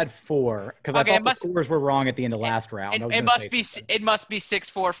thought I had 4 because I thought the scores were wrong at the end of last round. It must be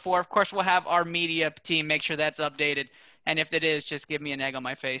 6-4-4. Of course, we'll have our media team make sure that's updated. And if it is, just give me an egg on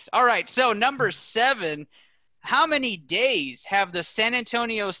my face. All right, so number 7, how many days have the San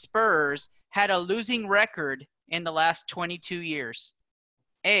Antonio Spurs had a losing record in the last 22 years?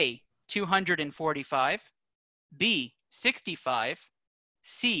 A, 245. B, 65.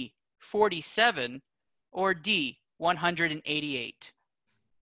 C, 47. Or D, 188?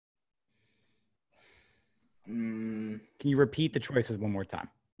 Can you repeat the choices one more time?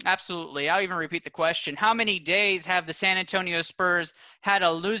 Absolutely. I'll even repeat the question. How many days have the San Antonio Spurs had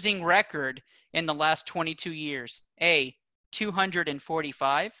a losing record in the last 22 years? A,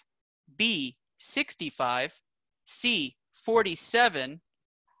 245. B, 65. C, 47.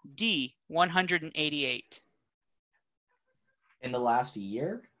 D, 188. In the last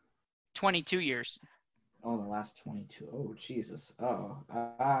year? 22 years. Oh, in the last 22. Oh, Jesus. Oh,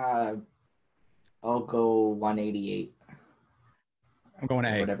 I'll go 188. I'm going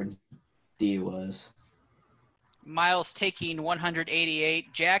A. Whatever D was. Miles taking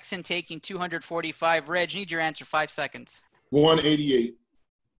 188. Jackson taking 245. Reg, need your answer. 5 seconds. 188.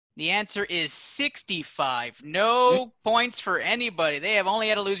 The answer is 65. No points for anybody. They have only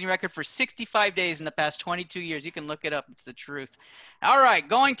had a losing record for 65 days in the past 22 years. You can look it up. It's the truth. All right,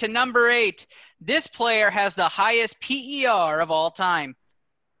 going to number 8. This player has the highest PER of all time.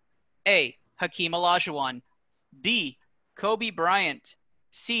 A, Hakeem Olajuwon. B, Kobe Bryant.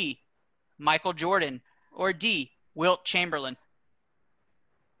 C, Michael Jordan. Or D, Wilt Chamberlain.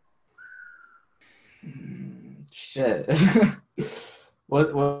 Shit.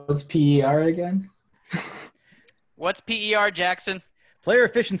 What's PER again? What's PER, Jackson? Player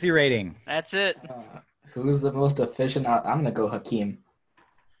efficiency rating. That's it. Who's the most efficient? I'm going to go Hakeem.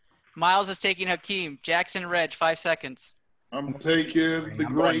 Miles is taking Hakeem. Jackson, Reg, 5 seconds. I'm taking the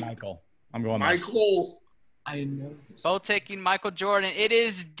great Michael. I'm going Michael. I know this. Both taking Michael Jordan. It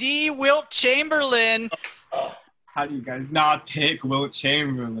is D, Wilt Chamberlain. How do you guys not pick Wilt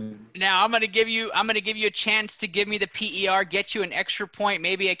Chamberlain? Now I'm gonna give you a chance to give me the PER, get you an extra point,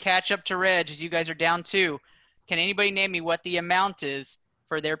 maybe a catch up to Reg as you guys are down 2. Can anybody name me what the amount is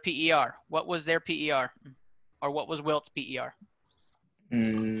for their PER? What was their PER, or what was Wilt's PER?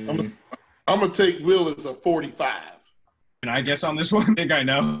 I'm gonna take Will as a 45. Can I guess on this one? I think I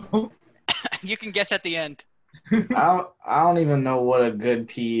know. You can guess at the end. I don't even know what a good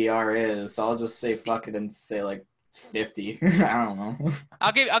PER is, so I'll just say fuck it and say like 50. I don't know.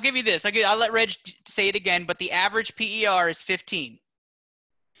 I'll give you this. I'll let Reg say it again, but the average PER is 15.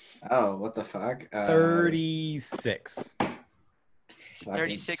 Oh, what the fuck? 36.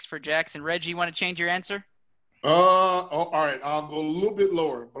 36 for Jackson. Reg, you want to change your answer? All right. I'll go a little bit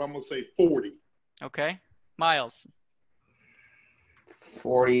lower, but I'm going to say 40. Okay. Miles.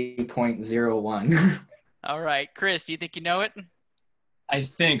 40.01. All right. Chris, do you think you know it? I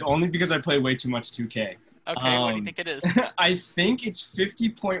think only because I play way too much 2K. Okay, what do you think it is? I think it's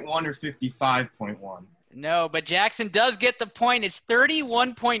 50.1 or 55.1. No, but Jackson does get the point. It's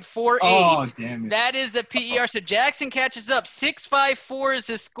 31.48. Oh, damn it. That is the PER. So Jackson catches up. 6-5-4 is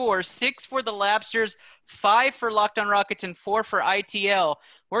the score. 6 for the Labsters, 5 for Locked On Rockets, and 4 for ITL.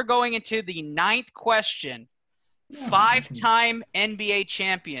 We're going into the 9th question. 5-time NBA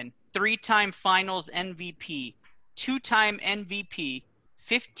champion, 3-time finals MVP, 2-time MVP,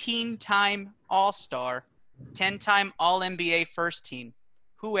 15-time All-Star, 10-time All-NBA first team.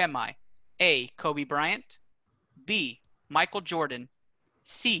 Who am I? A, Kobe Bryant, B, Michael Jordan,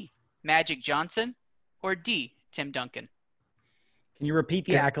 C, Magic Johnson, or D, Tim Duncan? Can you repeat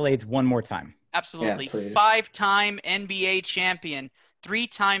the accolades one more time? Absolutely. Yeah, please. 5-time NBA champion,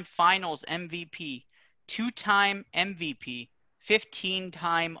 3-time finals MVP, 2-time MVP,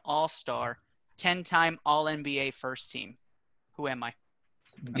 15-time All-Star, 10-time All-NBA first team. Who am I?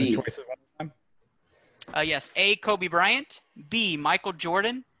 D. Choices one more time? Yes. A, Kobe Bryant, B, Michael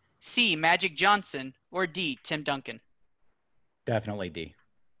Jordan, C, Magic Johnson, or D, Tim Duncan? Definitely D.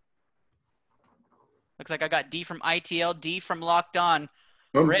 Looks like I got D from ITL, D from Locked On.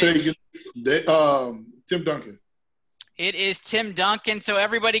 I'm Reg. taking Tim Duncan. It is Tim Duncan, so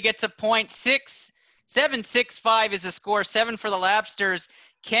everybody gets a point. 7-6-5 is the score. 7 for the Labsters.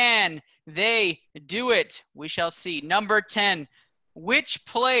 Can they do it? We shall see. Number 10, which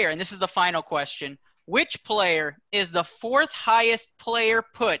player, and this is the final question, which player is the 4th highest player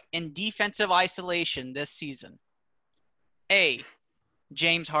put in defensive isolation this season? A,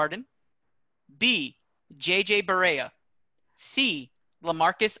 James Harden, B, JJ Barea, C,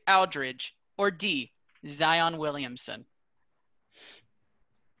 LaMarcus Aldridge, or D, Zion Williamson?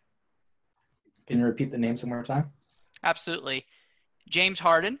 Can you repeat the names one more time? Absolutely. James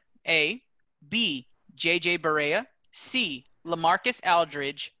Harden, A, B, JJ Barea, C, LaMarcus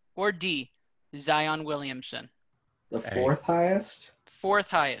Aldridge, or D, Zion Williamson? The 4th highest? 4th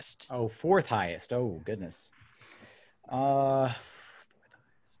highest. Oh, 4th highest. Oh, goodness. Well,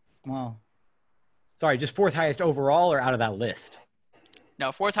 sorry, just 4th highest overall or out of that list? No,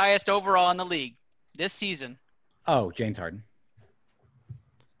 4th highest overall in the league this season. Oh, James Harden.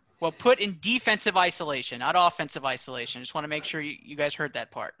 Well, put in defensive isolation, not offensive isolation. Just want to make sure you guys heard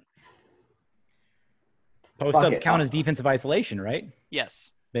that part. Post-ups count as defensive isolation, right?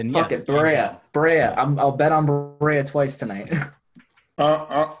 Yes. Then Fuck yes. it, Barea. I'll bet on Barea twice tonight.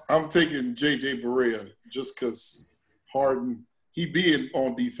 I'm taking JJ Barea just because Harden, he be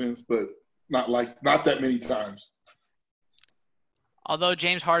on defense, but not that many times. Although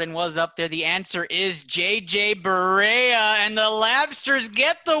James Harden was up there, the answer is JJ Barea, and the Labsters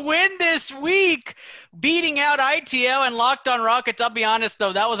get the win this week, beating out ITL and Locked On Rockets. I'll be honest,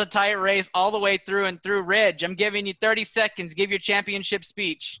 though, that was a tight race all the way through and through. Reg, I'm giving you 30 seconds. Give your championship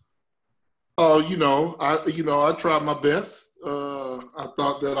speech. I tried my best. I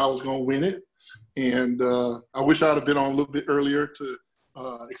thought that I was going to win it, and I wish I'd have been on a little bit earlier to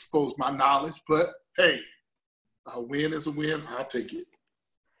expose my knowledge. But hey, a win is a win. I'll take it.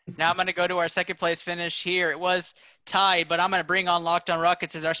 Now I'm going to go to our second place finish here. It was tied, but I'm going to bring on Locked On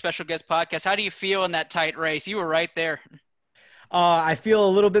Rockets as our special guest podcast. How do you feel in that tight race? You were right there. I feel a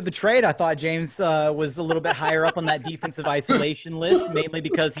little bit betrayed. I thought James was a little bit higher up on that defensive isolation list, mainly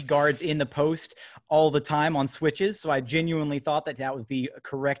because he guards in the post all the time on switches. So I genuinely thought that was the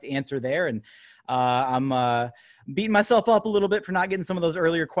correct answer there. And I'm beating myself up a little bit for not getting some of those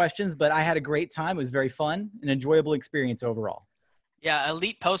earlier questions, but I had a great time. It was very fun, an enjoyable experience overall. Yeah,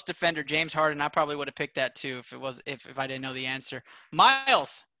 elite post defender James Harden. I probably would have picked that too if I didn't know the answer.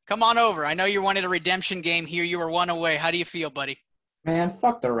 Miles, come on over. I know you wanted a redemption game here. You were one away. How do you feel, buddy? Man,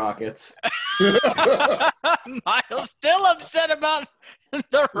 fuck the Rockets. Miles still upset about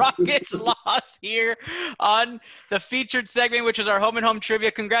the Rockets loss here on the featured segment, which is our home and home trivia.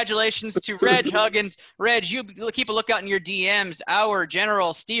 Congratulations to Reg Huggins. Reg, you keep a lookout in your DMs. Our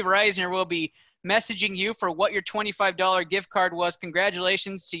general, Steve Reisner, will be messaging you for what your $25 gift card was.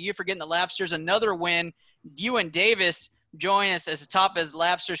 Congratulations to you for getting the Labsters another win. You and Davis join us as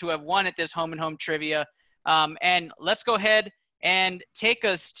Labsters who have won at this home and home trivia. And let's go ahead and take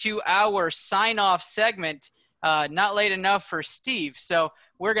us to our sign-off segment. Not late enough for Steve. So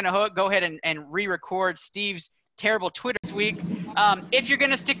we're going to go ahead and re-record Steve's terrible Twitter this week. If you're going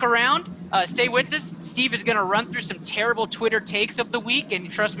to stick around, stay with us. Steve is going to run through some terrible Twitter takes of the week. And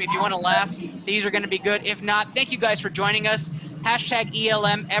trust me, if you want to laugh, these are going to be good. If not, thank you guys for joining us. Hashtag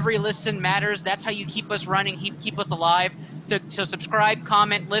ELM. Every listen matters. That's how you keep us running, keep us alive. So subscribe,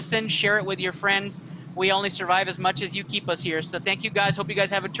 comment, listen, share it with your friends. We only survive as much as you keep us here. So thank you guys. Hope you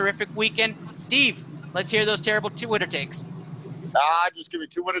guys have a terrific weekend. Steve, let's hear those terrible Twitter takes. Just give me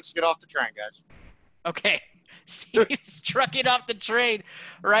 2 minutes to get off the train, guys. Okay. Steve's trucking off the train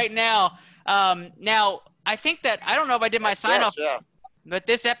right now. Now, I think that, I don't know if I did my sign off, but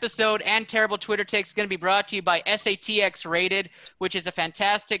this episode and Terrible Twitter Takes is going to be brought to you by SATX Rated, which is a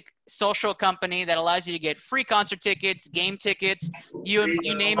fantastic social company that allows you to get free concert tickets, game tickets, you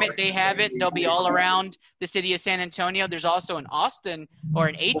name it, they have it. They'll be all around the city of San Antonio. There's also an Austin or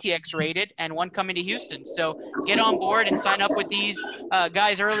an ATX Rated and one coming to Houston. So get on board and sign up with these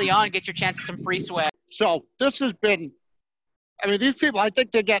guys early on and get your chance at some free swag. So this has been, I mean, these people, I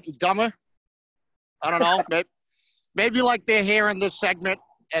think they're getting dumber. I don't know. Maybe like they're hearing this segment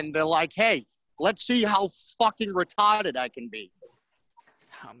and they're like, hey, let's see how fucking retarded I can be.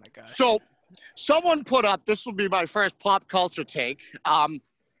 Oh my God. So someone put up, this will be my first pop culture take.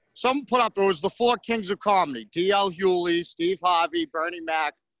 Someone put up, it was the 4 kings of comedy: D.L. Hewley, Steve Harvey, Bernie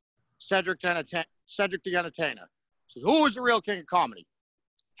Mac, Cedric the Entertainer. So who is the real king of comedy?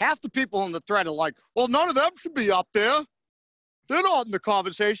 Half the people in the thread are like, well, none of them should be up there. They're not in the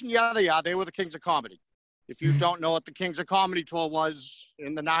conversation. Yeah, they are. They were the kings of comedy. If you don't know what the Kings of Comedy tour was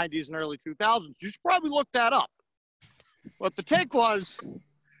in the 90s and early 2000s, you should probably look that up. But the take was,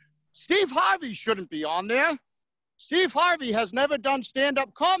 Steve Harvey shouldn't be on there. Steve Harvey has never done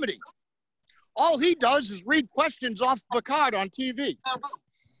stand-up comedy. All he does is read questions off of a card on TV.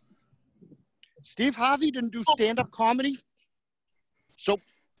 Steve Harvey didn't do stand-up comedy. So,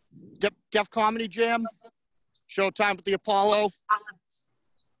 Def Comedy Jam, Showtime at the Apollo.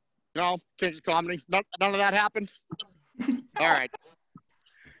 No, Kings of Comedy. None of that happened? All right.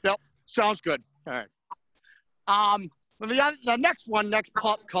 Yep, sounds good. All right. The next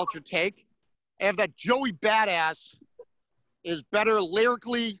pop culture take, I have that Joey Badass is better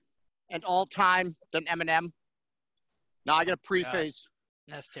lyrically and all-time than Eminem. Now, I got to preface.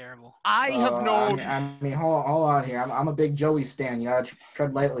 That's terrible. I have known. I mean, hold on here. I'm a big Joey stan. You gotta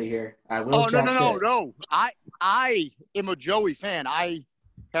tread lightly here. I will. Oh no! I am a Joey fan. I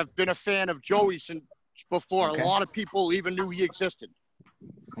have been a fan of Joey since before a lot of people even knew he existed.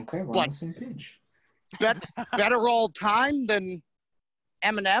 Okay, we're on the same page. Better all time than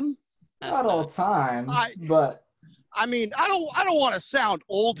Eminem? Not all time, but I mean, I don't want to sound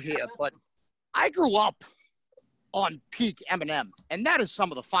old here, but I grew up on peak Eminem, and that is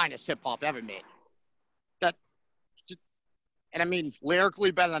some of the finest hip hop ever made. And I mean,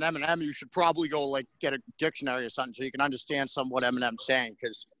 lyrically better than Eminem, you should probably go like get a dictionary or something so you can understand some of what Eminem's saying,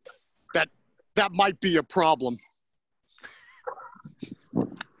 because that might be a problem.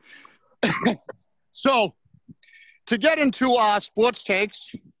 So, to get into sports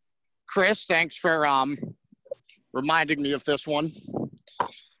takes, Chris, thanks for reminding me of this one.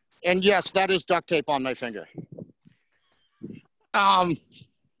 And yes, that is duct tape on my finger.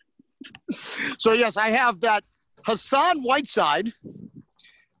 So yes, I have that Hassan Whiteside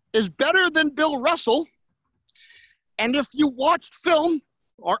is better than Bill Russell. And if you watched film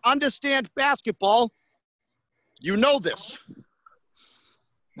or understand basketball, you know this.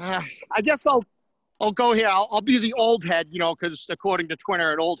 I guess I'll go here. I'll be the old head, because according to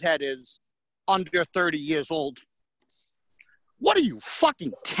Twitter, an old head is under 30 years old. What are you,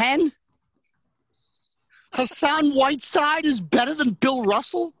 fucking 10? Hassan Whiteside is better than Bill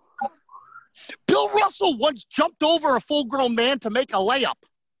Russell? Bill Russell once jumped over a full-grown man to make a layup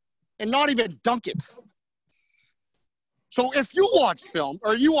and not even dunk it. So if you watch film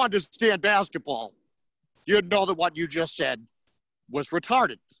or you understand basketball, you'd know that what you just said was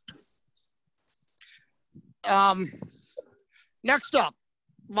retarded. Next up,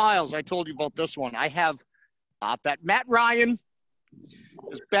 Miles, I told you about this one. I have that Matt Ryan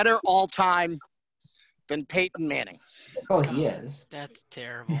is better all-time than Peyton Manning. Oh, he is. That's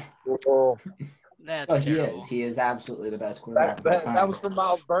terrible. That's terrible. He is absolutely the best quarterback. That was from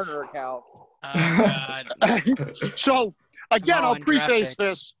Miles' burner account. Oh, God. So, again, I'll preface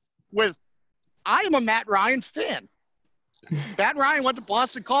this with, I am a Matt Ryan fan. Matt Ryan went to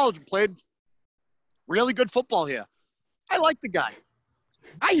Boston College and played really good football here. I like the guy.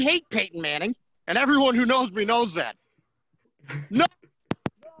 I hate Peyton Manning, and everyone who knows me knows that. No.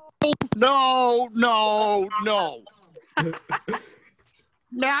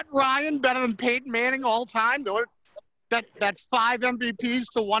 Matt Ryan better than Peyton Manning all time? That 5 MVPs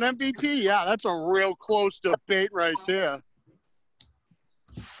to 1 MVP? Yeah, that's a real close debate right there.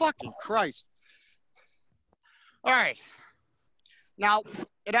 Fucking Christ. All right. Now,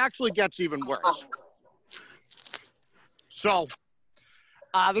 it actually gets even worse. So,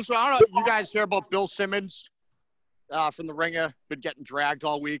 this one, I don't know, you guys hear about Bill Simmons from The Ringer? Been getting dragged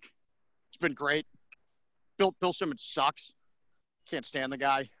all week. It's been great. Bill Simmons sucks. Can't stand the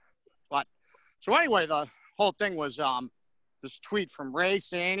guy. But so anyway, the whole thing was this tweet from Ray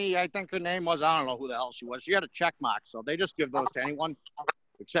Saney, I think her name was. I don't know who the hell she was. She had a check mark, so they just give those to anyone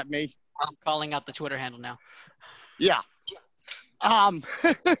except me. I'm calling out the Twitter handle now. Yeah.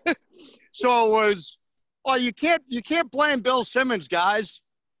 So it was, well, you can't blame Bill Simmons, guys.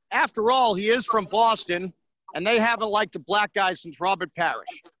 After all, he is from Boston, and they haven't liked a black guy since Robert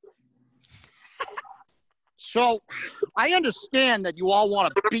Parrish. So I understand that you all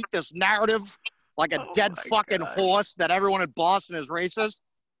want to beat this narrative like a dead fucking horse that everyone in Boston is racist.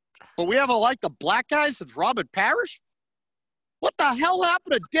 But we haven't liked a black guy since Robert Parrish? What the hell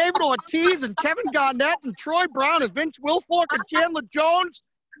happened to David Ortiz and Kevin Garnett and Troy Brown and Vince Wilfork and Chandler Jones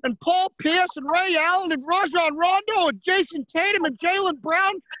and Paul Pierce and Ray Allen and Rajon Rondo and Jason Tatum and Jaylen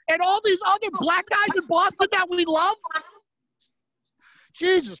Brown and all these other black guys in Boston that we love?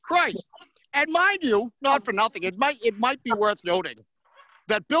 Jesus Christ. And mind you, not for nothing, it might be worth noting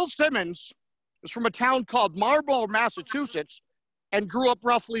that Bill Simmons is from a town called Marlborough, Massachusetts, and grew up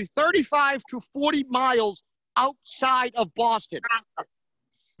roughly 35 to 40 miles outside of Boston.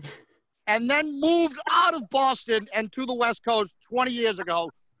 And then moved out of Boston and to the West Coast 20 years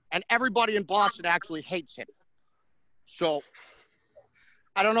ago, and everybody in Boston actually hates him. So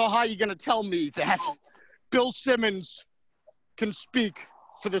I don't know how you're going to tell me that Bill Simmons can speak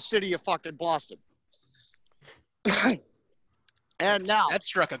for the city of fucking Boston. And now that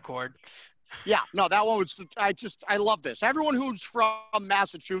struck a chord. Yeah, no, that one was, I love this. Everyone who's from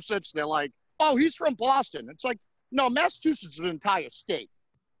Massachusetts, they're like, oh, he's from Boston. It's like, no, Massachusetts is an entire state.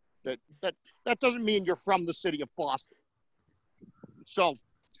 That doesn't mean you're from the city of Boston. So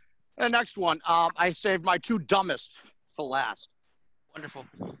the next one, I saved my two dumbest for last. Wonderful.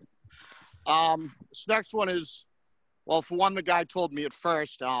 This next one is, well, for one, the guy told me at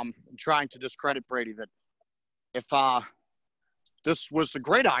first, trying to discredit Brady, that if this was a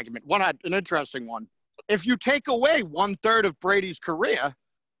great argument, an interesting one. If you take away 1/3 of Brady's career,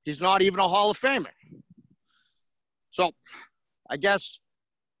 he's not even a Hall of Famer. So I guess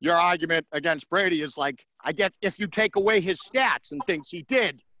your argument against Brady is like, I get if you take away his stats and things he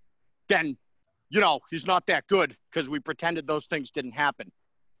did, then, he's not that good because we pretended those things didn't happen.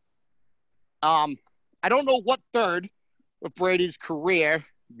 I don't know what third of Brady's career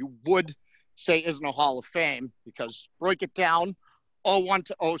you would say isn't a Hall of Fame, because break it down, 01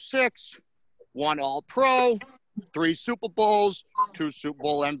 to 06, 1 All-Pro, 3 Super Bowls, 2 Super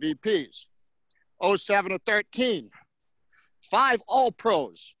Bowl MVPs. 07 to 13, 5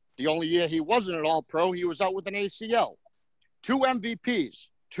 All-Pros. The only year he wasn't an All-Pro, he was out with an ACL. 2 MVPs,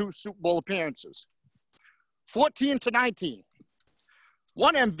 2 Super Bowl appearances. 14 to 19,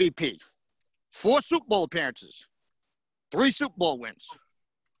 1 MVP, 4 Super Bowl appearances, 3 Super Bowl wins.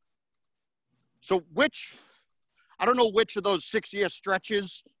 So I don't know which of those 6-year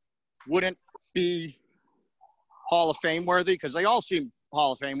stretches wouldn't be Hall of Fame worthy, because they all seem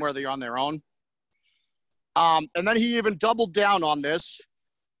Hall of Fame worthy on their own. And then he even doubled down on this,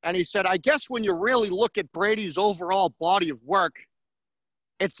 and he said, I guess when you really look at Brady's overall body of work,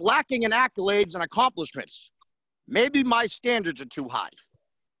 it's lacking in accolades and accomplishments. Maybe my standards are too high.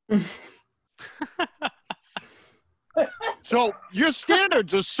 So your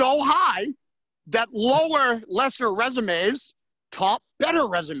standards are so high that lower, lesser resumes top better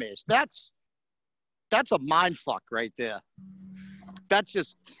resumes. That's a mind fuck right there. That's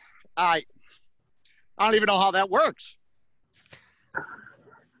just, I don't even know how that works.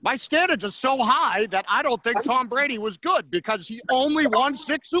 My standards are so high that I don't think Tom Brady was good because he only won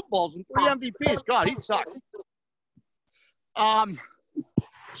 6 Super Bowls and 3 MVPs. God, he sucks.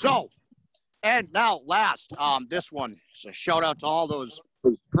 And now last, this one is a shout out to all those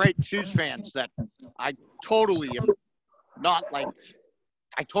great Chiefs fans that I totally am not like,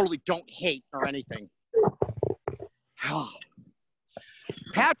 I totally don't hate or anything.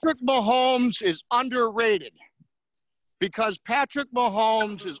 Patrick Mahomes is underrated because Patrick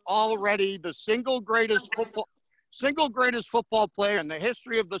Mahomes is already the single greatest football player in the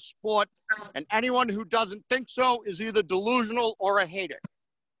history of the sport, and anyone who doesn't think so is either delusional or a hater.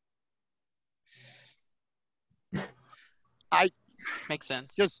 Makes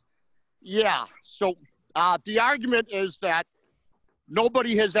sense. Yeah. So the argument is that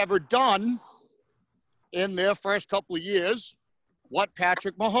nobody has ever done in their first couple of years what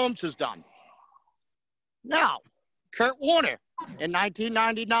Patrick Mahomes has done. Now, Kurt Warner in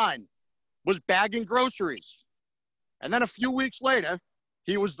 1999 was bagging groceries. And then a few weeks later,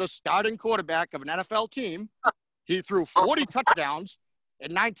 he was the starting quarterback of an NFL team He threw 40 touchdowns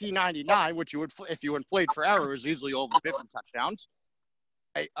in 1999, which you would, if you inflate for errors, easily over 50 touchdowns.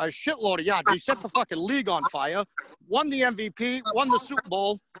 A shitload of yards. He set the fucking league on fire, won the MVP, won the Super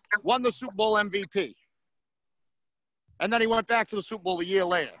Bowl MVP. And then he went back to the Super Bowl a year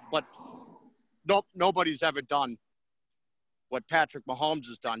later. But nobody's ever done what Patrick Mahomes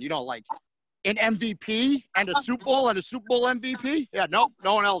has done. You know, like an MVP and a Super Bowl and a Super Bowl MVP? Yeah, no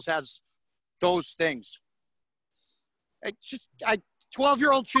one else has those things.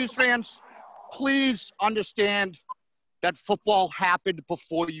 12-year-old Chiefs fans, please understand that football happened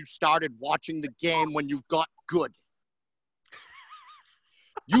before you started watching the game when you got good.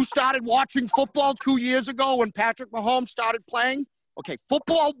 You started watching football 2 years ago when Patrick Mahomes started playing. Okay,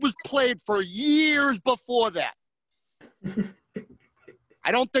 football was played for years before that.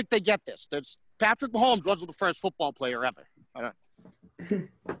 I don't think they get this. Patrick Mahomes wasn't the first football player ever. I'm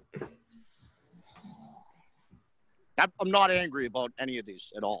not angry about any of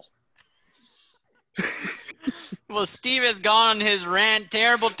these at all. Well, Steve has gone on his rant.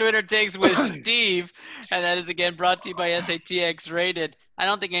 Terrible Twitter takes with Steve. And that is, again, brought to you by SATX Rated. I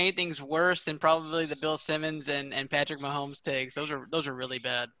don't think anything's worse than probably the Bill Simmons and Patrick Mahomes takes. Those are really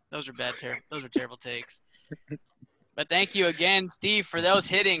bad. Those are terrible takes. But thank you again, Steve, for those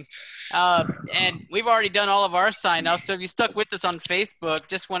hitting. And we've already done all of our sign-offs. So if you stuck with us on Facebook,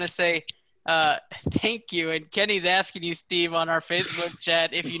 just want to say thank you. And Kenny's asking you, Steve, on our Facebook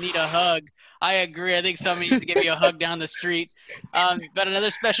chat if you need a hug. I agree. I think somebody needs to give you a hug down the street. But another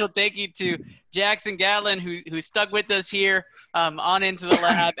special thank you to Jackson Gatlin, who stuck with us here on Into the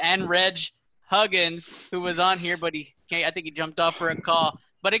Lab, and Reg Huggins, who was on here, but I think he jumped off for a call.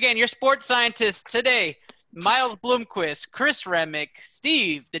 But again, your sports scientists today: Miles Bloomquist, Chris Remick,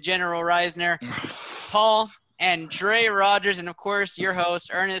 Steve, the General Reisner, Paul, and Dre Rogers, and of course your host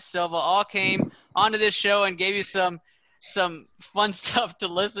Ernest Silva, all came onto this show and gave you some fun stuff to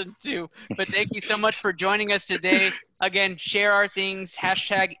listen to. But thank you so much for joining us today. Again, share our things,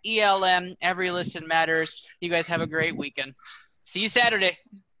 hashtag ELM, every listen matters. You guys have a great weekend. See you Saturday.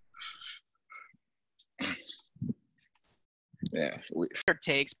 Yeah.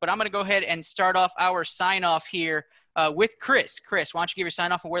 Takes, but I'm going to go ahead and start off our sign off here with Chris. Chris, why don't you give your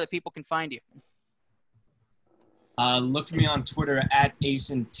sign off and where the people can find you? Look for me on Twitter at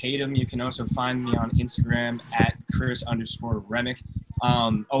Asen Tatum. You can also find me on Instagram at Chris_Remick.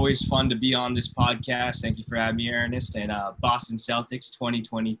 Always fun to be on this podcast. Thank you for having me, Ernest. And Boston Celtics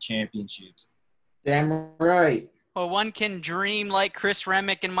 2020 championships. Damn right. Well, one can dream like Chris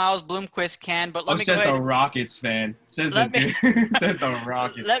Remick and Miles Bloomquist can, but let me go says ahead. The Rockets fan. Says the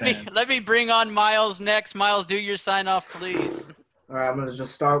Rockets fan. Let me bring on Miles next. Miles, do your sign off, please. All right, I'm going to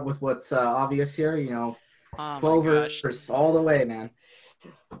just start with what's obvious here. You know, Oh Clovers all the way, man.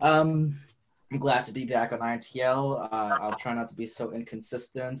 I'm glad to be back on INTL. I'll try not to be so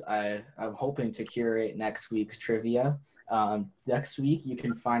inconsistent. I'm hoping to curate next week's trivia. Next week, you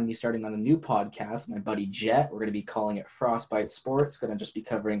can find me starting on a new podcast, my buddy Jet. We're going to be calling it Frostbite Sports. Going to just be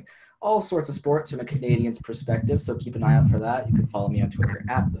covering all sorts of sports from a Canadian's perspective, so keep an eye out for that. You can follow me on Twitter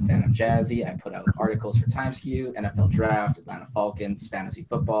at @TheFanOfJazzy. I put out articles for TimesQ, NFL Draft, Atlanta Falcons, fantasy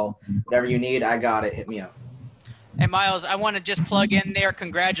football. Whatever you need, I got it. Hit me up. Hey, Miles, I want to just plug in there.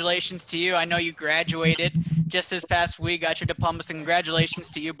 Congratulations to you. I know you graduated just this past week, got your diploma, so congratulations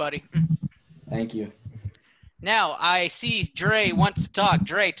to you, buddy. Thank you. Now, I see Dre wants to talk.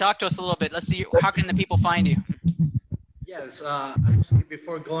 Dre, talk to us a little bit. Let's see, how can the people find you? Yes, actually,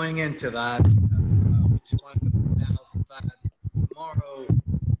 before going into that, we just wanted to point out that tomorrow,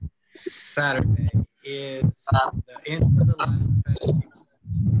 Saturday, is the Into the Lab Fantasy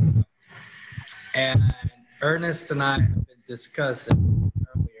Football. And Ernest and I have been discussing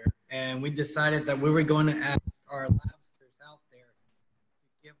earlier, and we decided that we were going to ask our labsters out there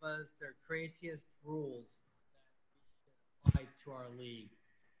to give us their craziest rules that we should apply to our league.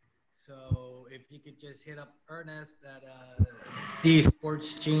 So if you could just hit up Ernest at the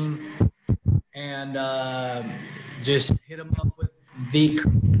Sports Gene and just hit him up with the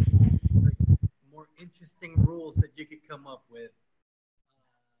more interesting rules that you could come up with.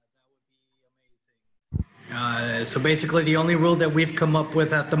 That would be amazing. So basically the only rule that we've come up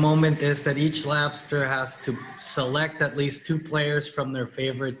with at the moment is that each labster has to select at least 2 players from their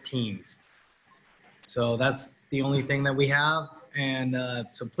favorite teams. So that's the only thing that we have. And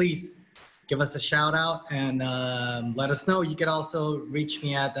so please give us a shout out and let us know. You could also reach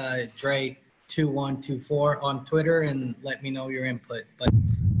me at Dre2124 on Twitter and let me know your input. But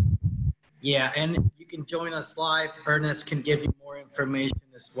yeah, and you can join us live. Ernest can give you more information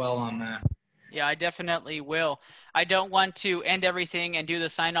as well on that. Yeah, I definitely will. I don't want to end everything and do the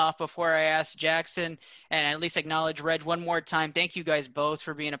sign off before I ask Jackson and at least acknowledge Reg one more time. Thank you guys both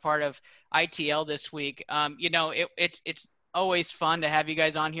for being a part of ITL this week. It's always fun to have you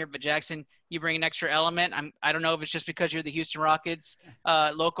guys on here, but Jackson, you bring an extra element. I don't know if it's just because you're the Houston Rockets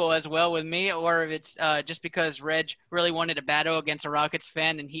local as well with me, or if it's just because Reg really wanted to battle against a Rockets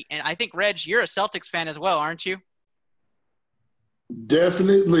fan, and I think Reg, you're a Celtics fan as well, aren't you?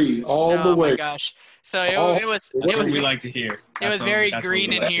 Definitely, all the way. Oh my gosh! So it was what we like to hear. It was very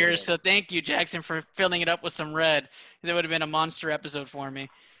green in here. So thank you, Jackson, for filling it up with some red. It would have been a monster episode for me.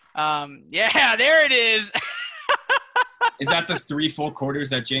 Yeah, there it is. Is that the 3 full quarters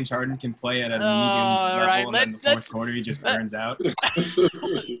that James Harden can play at a medium level, right. and then the fourth quarter he just burns out?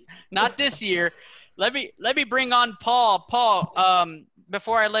 Not this year. Let me bring on Paul. Paul,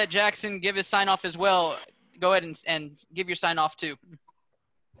 before I let Jackson give his sign off as well, go ahead and give your sign off too.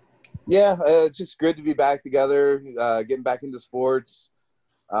 Yeah, it's just good to be back together, getting back into sports.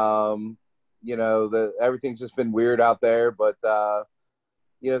 Everything's just been weird out there, but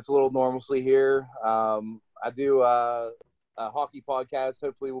it's a little normalcy here. I do a hockey podcast.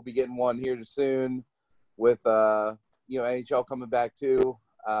 Hopefully we'll be getting one here soon with NHL coming back too.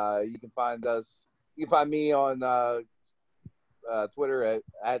 You can find me on Twitter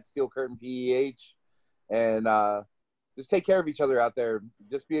at Steel Curtain PEH, and just take care of each other out there.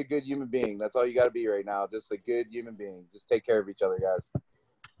 Just be a good human being. That's all you got to be right now. Just a good human being. Just take care of each other, guys.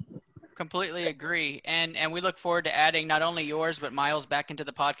 Completely agree. And we look forward to adding not only yours, but Miles back into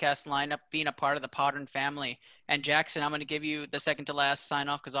the podcast lineup, being a part of the Podern family. And Jackson, I'm going to give you the second to last sign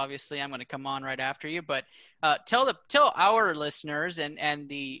off because obviously I'm going to come on right after you. But tell our listeners and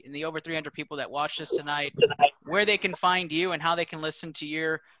the over 300 people that watched us tonight where they can find you and how they can listen to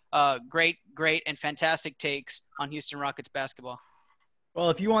your great and fantastic takes on Houston Rockets basketball. Well,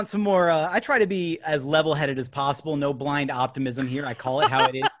 if you want some more, I try to be as level-headed as possible. No blind optimism here. I call it how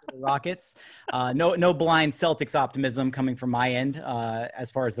it is for the Rockets. No blind Celtics optimism coming from my end as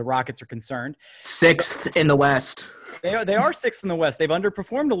far as the Rockets are concerned. 6th in the West. They are 6th in the West. They've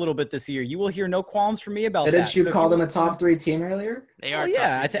underperformed a little bit this year. You will hear no qualms from me about that. Didn't you call them a top 3 team earlier? They are. Well,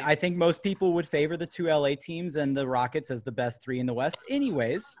 yeah, I think most people would favor the 2 LA teams and the Rockets as the best 3 in the West.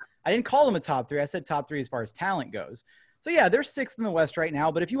 Anyways, I didn't call them a top 3. I said top 3 as far as talent goes. So, yeah, they're 6th in the West right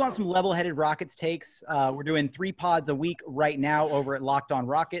now. But if you want some level-headed Rockets takes, we're doing 3 pods a week right now over at Locked On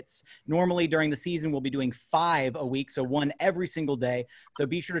Rockets. Normally during the season, we'll be doing 5 a week, so 1 every single day. So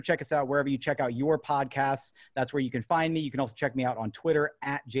be sure to check us out wherever you check out your podcasts. That's where you can find me. You can also check me out on Twitter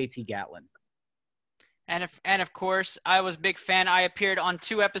at JT Gatlin. And of course, I was a big fan. I appeared on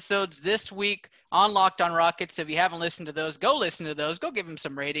 2 episodes this week on Locked On Rockets. If you haven't listened to those, go listen to those. Go give them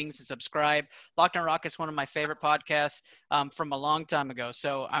some ratings and subscribe. Locked On Rockets, one of my favorite podcasts from a long time ago.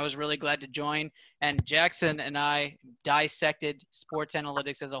 So I was really glad to join. And Jackson and I dissected sports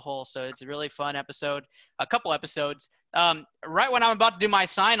analytics as a whole. So it's a really fun episode, a couple episodes. Right when I'm about to do my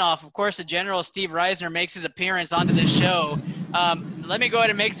sign-off, of course, the General Steve Reisner makes his appearance onto this show. Let me go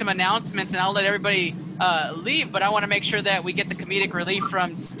ahead and make some announcements, and I'll let everybody leave, but I want to make sure that we get the comedic relief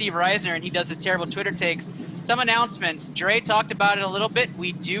from Steve Reisner, and he does his terrible Twitter takes. Some announcements. Dre talked about it a little bit.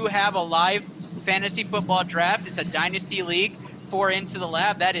 We do have a live fantasy football draft. It's a dynasty league for Into the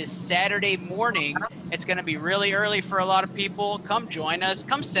Lab. That is Saturday morning. It's going to be really early for a lot of people. Come join us.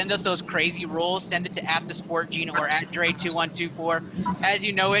 Come send us those crazy rules. Send it to @thesportgene or @Dre2124. As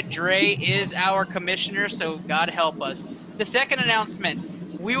you know it, Dre is our commissioner, so God help us. The second announcement,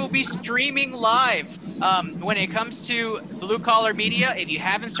 we will be streaming live when it comes to Blue Collar Media. If you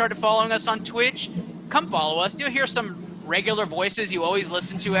haven't started following us on Twitch, come follow us. You'll hear some regular voices you always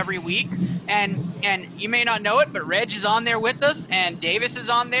listen to every week. And you may not know it, but Reg is on there with us, and Davis is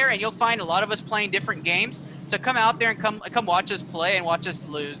on there, and you'll find a lot of us playing different games. So come out there and come watch us play and watch us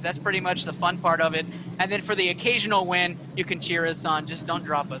lose. That's pretty much the fun part of it. And then for the occasional win, you can cheer us on. Just don't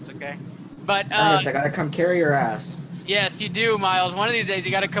drop us, okay? But Ernest, I gotta come carry your ass. Yes, you do, Miles. One of these days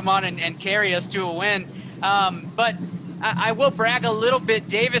you got to come on and carry us to a win. But I will brag a little bit.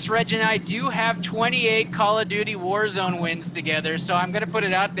 Davis, Reg, and I do have 28 Call of Duty Warzone wins together, so I'm going to put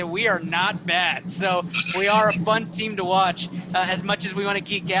it out there. We are not bad. So we are a fun team to watch as much as we want to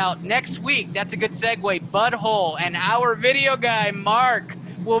geek out. Next week, that's a good segue, Butthole and our video guy, Mark,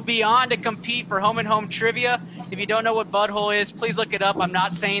 will be on to compete for Home and Home Trivia. If you don't know what Butthole is, please look it up. I'm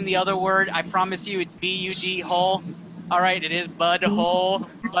not saying the other word. I promise you it's B-U-D hole. All right, it is Butthole,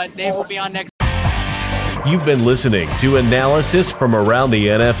 but they will be on next. You've been listening to analysis from around the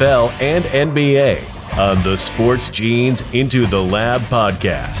NFL and NBA on the Sports Genes Into the Lab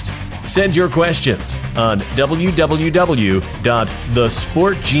podcast. Send your questions on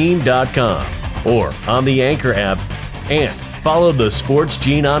www.thesportgene.com. or on the Anchor app. And follow the Sports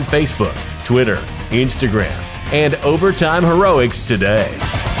Gene on Facebook, Twitter, Instagram, and Overtime Heroics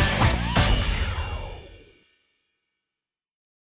today.